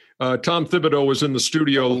go. Tom Thibodeau was in the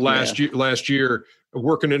studio last year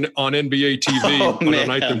working on NBA TV on the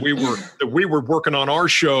night that we were working on our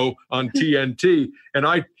show on TNT, and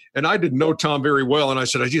I didn't know Tom very well, and I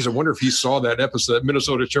said, "Geez, I wonder if he saw that episode, that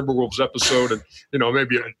Minnesota Timberwolves episode, and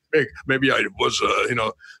maybe I was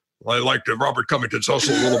I liked Robert Covington's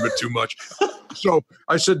also a little bit too much." So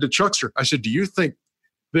I said to Chuckster, I said, "Do you think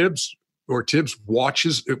Tibbs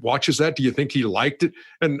watches that? Do you think he liked it?"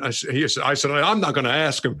 And I said, "I'm not going to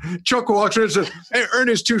ask him." Chuck walks in and says, "Hey,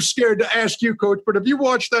 Ernie's too scared to ask you, Coach, but have you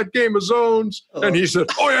watched that game of Zones?" And he said,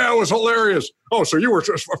 "Oh, yeah, it was hilarious." "Oh, so you were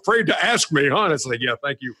afraid to ask me, huh?" And it's like, "Yeah,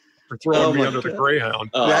 thank you for throwing me under the Greyhound."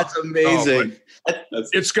 That's amazing.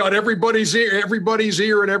 It's got everybody's ear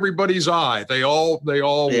and everybody's eye. They all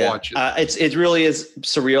watch it. It really is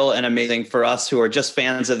surreal and amazing for us who are just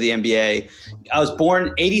fans of the NBA. I was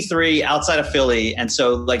born '83 outside of Philly, and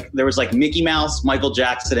so there was Mickey Mouse, Michael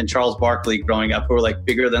Jackson, and Charles Barkley growing up, who were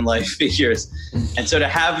bigger than life figures. And so to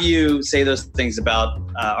have you say those things about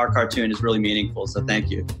our cartoon is really meaningful. So thank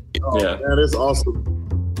you. Yeah, that is awesome.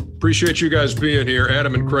 Appreciate you guys being here,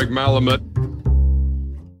 Adam and Craig Malamut.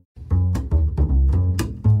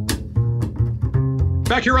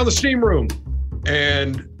 Back here on the Steam Room.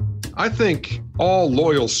 And I think all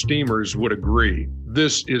loyal Steamers would agree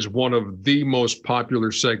this is one of the most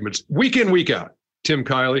popular segments, week in, week out. Tim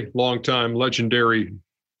Kiley, longtime legendary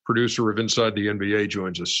producer of Inside the NBA,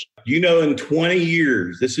 joins us. In 20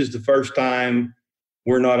 years, this is the first time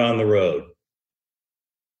we're not on the road.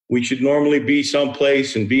 We should normally be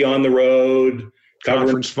someplace and be on the road.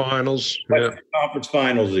 Conference finals. Yeah. Conference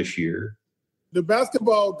finals this year. The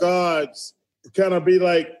basketball gods kind of be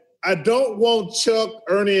like, I don't want Chuck,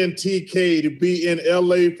 Ernie, and TK to be in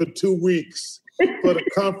LA for 2 weeks for the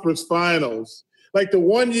conference finals. Like the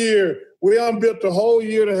one year, we built the whole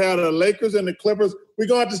year to have the Lakers and the Clippers. We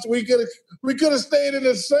could have stayed in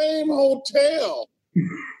the same hotel,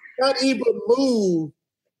 not even moved.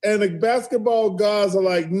 And the basketball gods are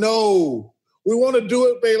like, no, we want to do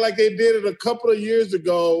it like they did it a couple of years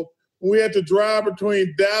ago. We had to drive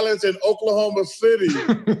between Dallas and Oklahoma City.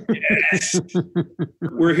 Yes.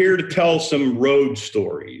 We're here to tell some road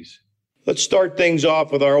stories. Let's start things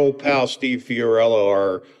off with our old pal, Steve Fiorello,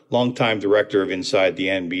 our longtime director of Inside the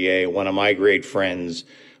NBA, one of my great friends,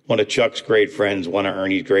 one of Chuck's great friends, one of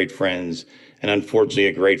Ernie's great friends, and unfortunately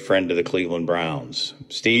a great friend to the Cleveland Browns.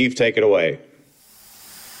 Steve, take it away.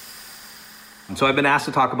 So I've been asked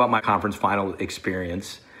to talk about my conference final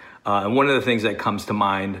experience. And one of the things that comes to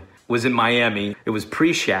mind was in Miami. It was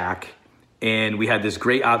pre-Shaq, and we had this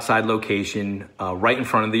great outside location right in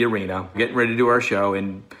front of the arena, getting ready to do our show.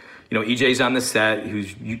 And, EJ's on the set,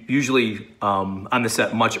 who's usually on the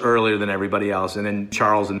set much earlier than everybody else. And then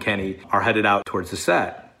Charles and Kenny are headed out towards the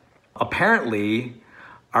set. Apparently,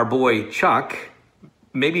 our boy Chuck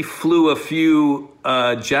maybe flew a few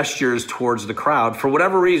gestures towards the crowd for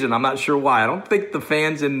whatever reason. I'm not sure why. I don't think the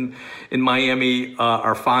fans in Miami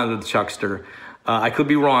are fond of the Chuckster. I could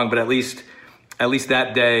be wrong, but at least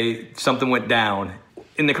that day something went down.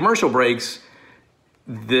 In the commercial breaks,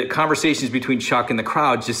 the conversations between Chuck and the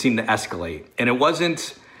crowd just seemed to escalate, and there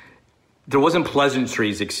wasn't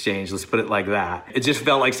pleasantries exchanged. Let's put it like that. It just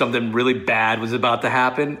felt like something really bad was about to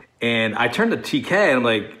happen. And I turned to TK and I'm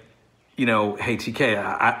like, hey, TK,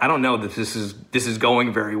 I don't know that this is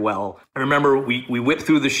going very well. I remember we whipped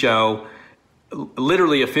through the show,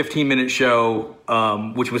 literally a 15-minute show,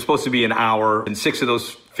 which was supposed to be an hour, and 6 of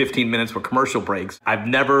those 15 minutes were commercial breaks. I've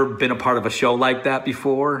never been a part of a show like that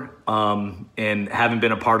before, and haven't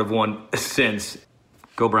been a part of one since.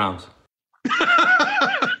 Go Browns.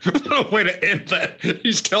 What a way to end that.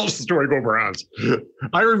 He tells the story, go Browns.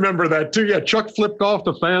 I remember that too. Yeah, Chuck flipped off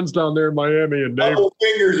the fans down there in Miami. And Dave, double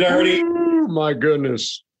fingers, Ernie. Oh, my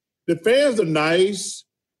goodness. The fans are nice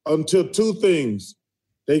until 2 things.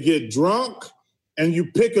 They get drunk and you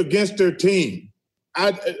pick against their team.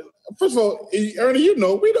 First of all, Ernie,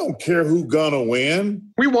 we don't care who's gonna win.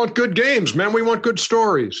 We want good games, man. We want good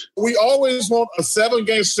stories. We always want a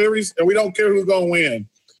 7-game series, and we don't care who's gonna win.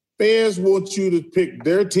 Fans want you to pick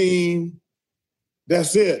their team.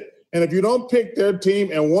 That's it. And if you don't pick their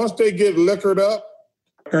team, and once they get liquored up,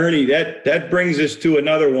 Ernie, that brings us to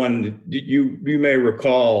another one. You may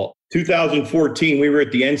recall, 2014, we were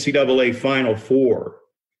at the NCAA Final Four,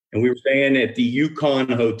 and we were staying at the Yukon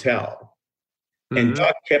Hotel. And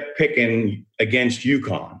Doc kept picking against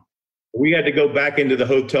UConn. We had to go back into the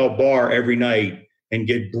hotel bar every night and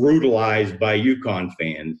get brutalized by UConn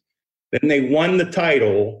fans. Then they won the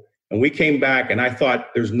title, and we came back, and I thought,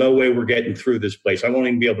 there's no way we're getting through this place. I won't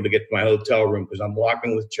even be able to get to my hotel room because I'm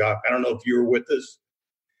walking with Chuck. I don't know if you were with us.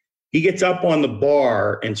 He gets up on the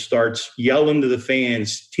bar and starts yelling to the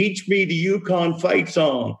fans, teach me the Yukon fight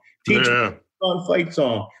song. Teach me the Yukon fight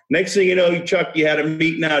song. Next thing you know, Chuck, you had a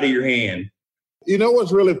meeting out of your hand. You know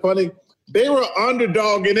what's really funny? They were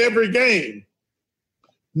underdog in every game.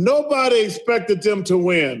 Nobody expected them to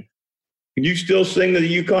win. Can you still sing the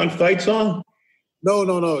Yukon fight song? No.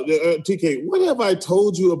 TK, what have I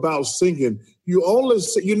told you about singing? You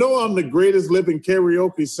know I'm the greatest living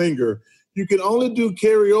karaoke singer. You can only do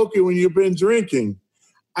karaoke when you've been drinking.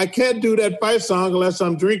 I can't do that fight song unless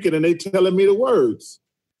I'm drinking and they telling me the words.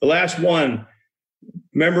 The last one,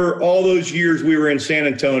 remember all those years we were in San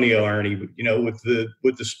Antonio, Ernie, you know, with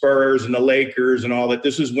the Spurs and the Lakers and all that.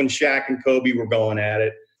 This is when Shaq and Kobe were going at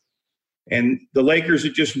it. And the Lakers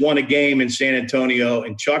had just won a game in San Antonio,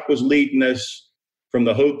 and Chuck was leading us from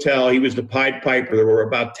the hotel. He was the Pied Piper. There were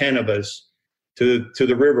about 10 of us to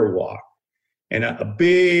the Riverwalk. And a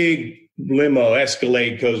big limo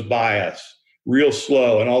Escalade goes by us real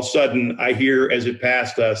slow. And all of a sudden I hear as it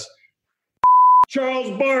passed us,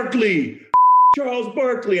 Charles Barkley.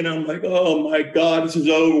 And I'm like, oh my God, this is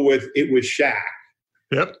over with. It was Shaq.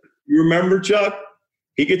 Yep. You remember, Chuck?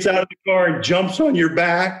 He gets out of the car and jumps on your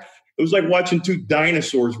back. It was like watching two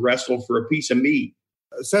dinosaurs wrestle for a piece of meat.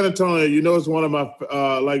 San Antonio, you know, is one of my,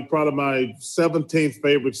 probably my 17th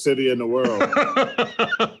favorite city in the world.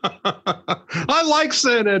 I like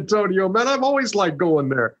San Antonio, man. I've always liked going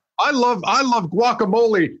there. I love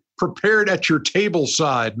guacamole prepared at your table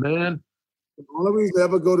side, man. The only reason I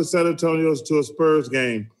ever go to San Antonio is to a Spurs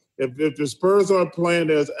game. If the Spurs aren't playing,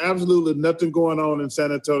 there's absolutely nothing going on in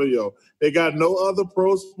San Antonio. They got no other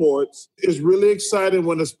pro sports. It's really exciting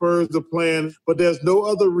when the Spurs are playing, but there's no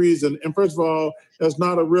other reason. And first of all, that's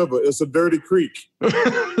not a river. It's a dirty creek.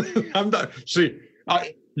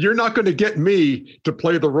 You're not going to get me to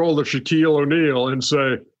play the role of Shaquille O'Neal and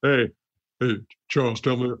say, hey, Charles,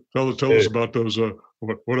 tell us about those.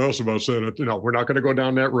 What else about San Antonio? No, we're not going to go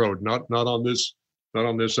down that road. Not on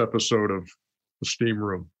this episode of the Steam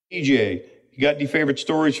Room. DJ, you got any favorite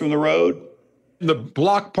stories from the road? The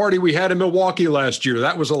block party we had in Milwaukee last year.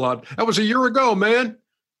 That was a lot. That was a year ago, man.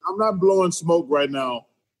 I'm not blowing smoke right now.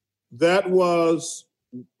 That was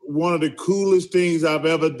one of the coolest things I've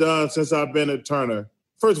ever done since I've been at Turner.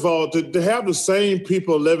 First of all, to have the same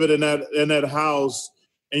people living in that house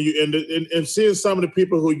and seeing some of the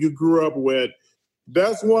people who you grew up with,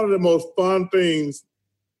 that's one of the most fun things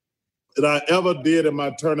that I ever did in my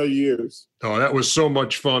Turner years. Oh, that was so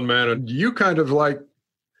much fun, man. And you kind of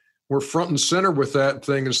were front and center with that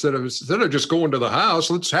thing instead of just going to the house.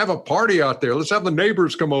 Let's have a party out there. Let's have the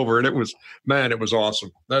neighbors come over. And it was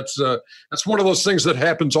awesome. That's one of those things that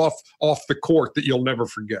happens off the court that you'll never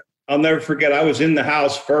forget. I'll never forget. I was in the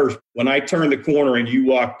house first. When I turned the corner and you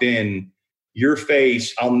walked in, your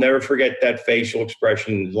face, I'll never forget that facial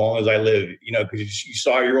expression as long as I live, you know, because you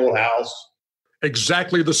saw your old house.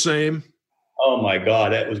 Exactly the same. Oh my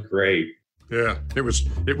God, that was great. Yeah, it was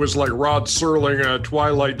like Rod Serling,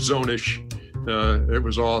 Twilight Zone-ish. It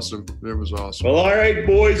was awesome. It was awesome. Well, all right,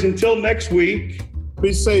 boys, until next week.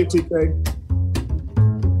 Be safe, TK.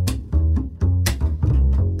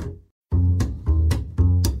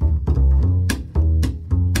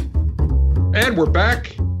 And we're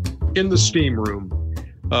back in the Steam Room,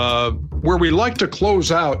 where we like to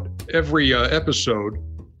close out every episode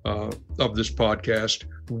of this podcast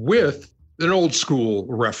with an old school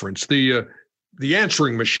reference, the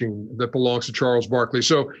answering machine that belongs to Charles Barkley.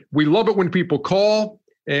 So we love it when people call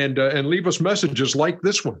and leave us messages like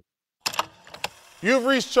this one. You've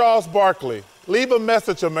reached Charles Barkley. Leave a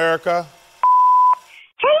message, America.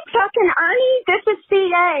 Hey, Chuck and Ernie, this is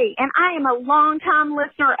CA, and I am a longtime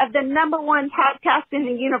listener of the #1 podcast in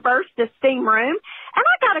the universe, the Steam Room. And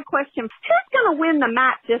I got a question. Who's going to win the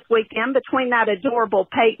match this weekend between that adorable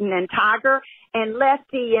Peyton and Tiger and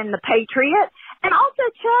Lefty and the Patriot? And also,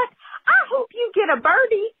 Chuck, I hope you get a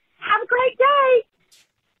birdie. Have a great day.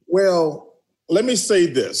 Well, let me say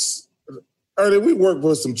this. Ernie, we work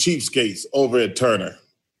with some cheapskates over at Turner.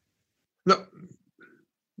 No,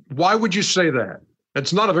 why would you say that?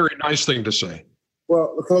 It's not a very nice thing to say.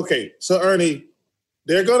 Well, okay. So, Ernie,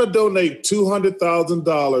 they're going to donate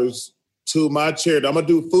 $200,000 to my charity. I'm going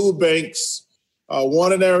to do food banks,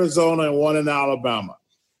 one in Arizona and one in Alabama.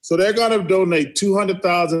 So they're going to donate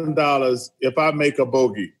 $200,000 if I make a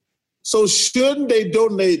bogey. So shouldn't they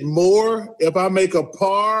donate more if I make a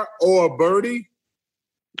par or a birdie?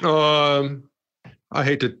 I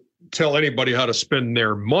hate to tell anybody how to spend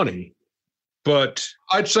their money, but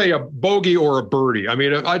I'd say a bogey or a birdie. I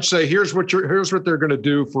mean, I'd say here's what they're going to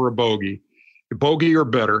do for a bogey or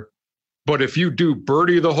better. But if you do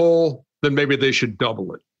birdie the hole, then maybe they should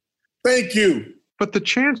double it. Thank you. But the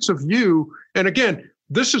chance of you, and again,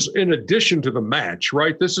 this is in addition to the match,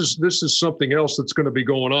 right? This is something else that's going to be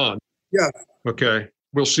going on. Yeah. Okay.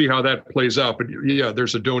 We'll see how that plays out. But yeah,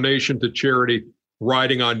 there's a donation to charity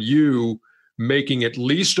riding on you making at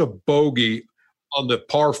least a bogey on the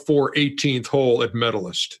par 4 18th hole at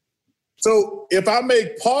Medalist. So if I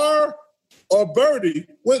make par or birdie,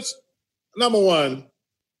 which, number one,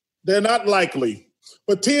 they're not likely,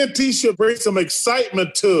 but TNT should bring some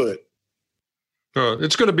excitement to it.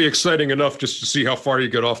 It's going to be exciting enough just to see how far you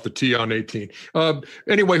get off the tee on 18.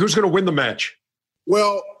 Anyway, who's going to win the match?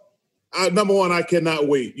 Well, number one, I cannot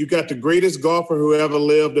wait. You got the greatest golfer who ever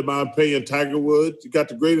lived, in my opinion, Tiger Woods. You got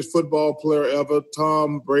the greatest football player ever,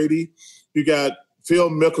 Tom Brady. You got Phil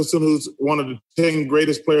Mickelson, who's one of the 10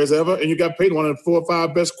 greatest players ever. And you got Peyton, one of the 4 or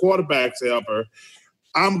 5 best quarterbacks ever.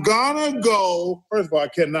 I'm going to go, first of all, I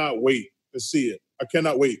cannot wait to see it. I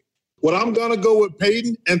cannot wait. Well, I'm going to go with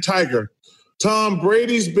Peyton and Tiger. Tom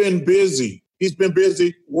Brady's been busy. He's been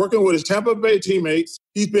busy working with his Tampa Bay teammates.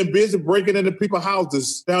 He's been busy breaking into people's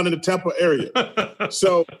houses down in the Tampa area.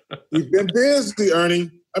 So he's been busy,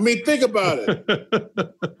 Ernie. I mean, think about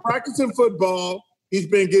it. Practicing football. He's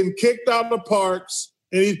been getting kicked out of parks,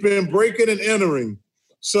 and he's been breaking and entering.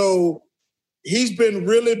 So he's been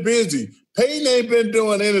really busy. Peyton ain't been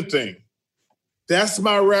doing anything. That's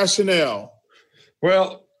my rationale.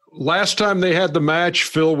 Well, last time they had the match,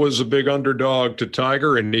 Phil was a big underdog to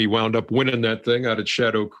Tiger, and he wound up winning that thing out at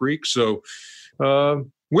Shadow Creek. So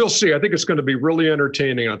we'll see. I think it's going to be really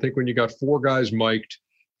entertaining. I think when you got 4 guys mic'd,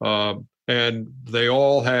 and they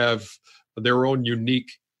all have their own unique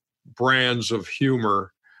brands of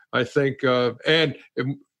humor, I think, and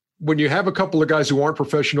when you have a couple of guys who aren't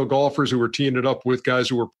professional golfers who are teeing it up with guys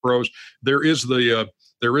who are pros, there is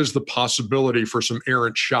the possibility for some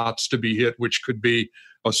errant shots to be hit, which could be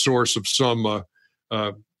a source of some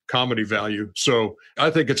comedy value. So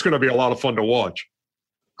I think it's going to be a lot of fun to watch.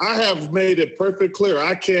 I have made it perfectly clear.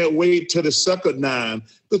 I can't wait till the second 9.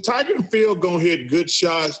 The Tiger and Phil going to hit good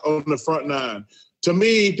shots on the front 9. To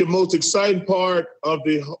me, the most exciting part of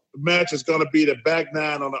the match is going to be the back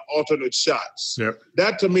 9 on the alternate shots. Yep.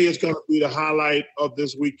 That, to me, is going to be the highlight of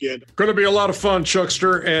this weekend. Going to be a lot of fun,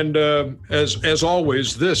 Chuckster. And as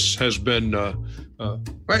always, this has been,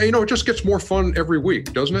 it just gets more fun every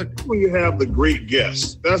week, doesn't it? When you have the great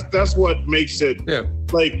guests, that's what makes it. Yeah.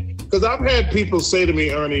 Because I've had people say to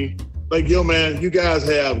me, Ernie, like, yo, man, you guys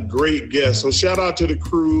have great guests. So shout out to the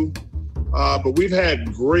crew. But we've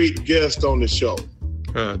had great guests on the show.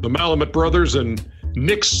 The Malamet brothers and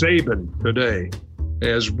Nick Saban today,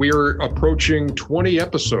 as we're approaching 20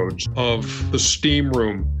 episodes of The Steam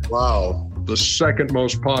Room. Wow. The second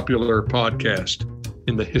most popular podcast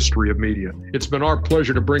in the history of media. It's been our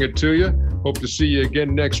pleasure to bring it to you. Hope to see you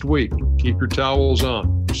again next week. Keep your towels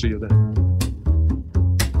on. See you then.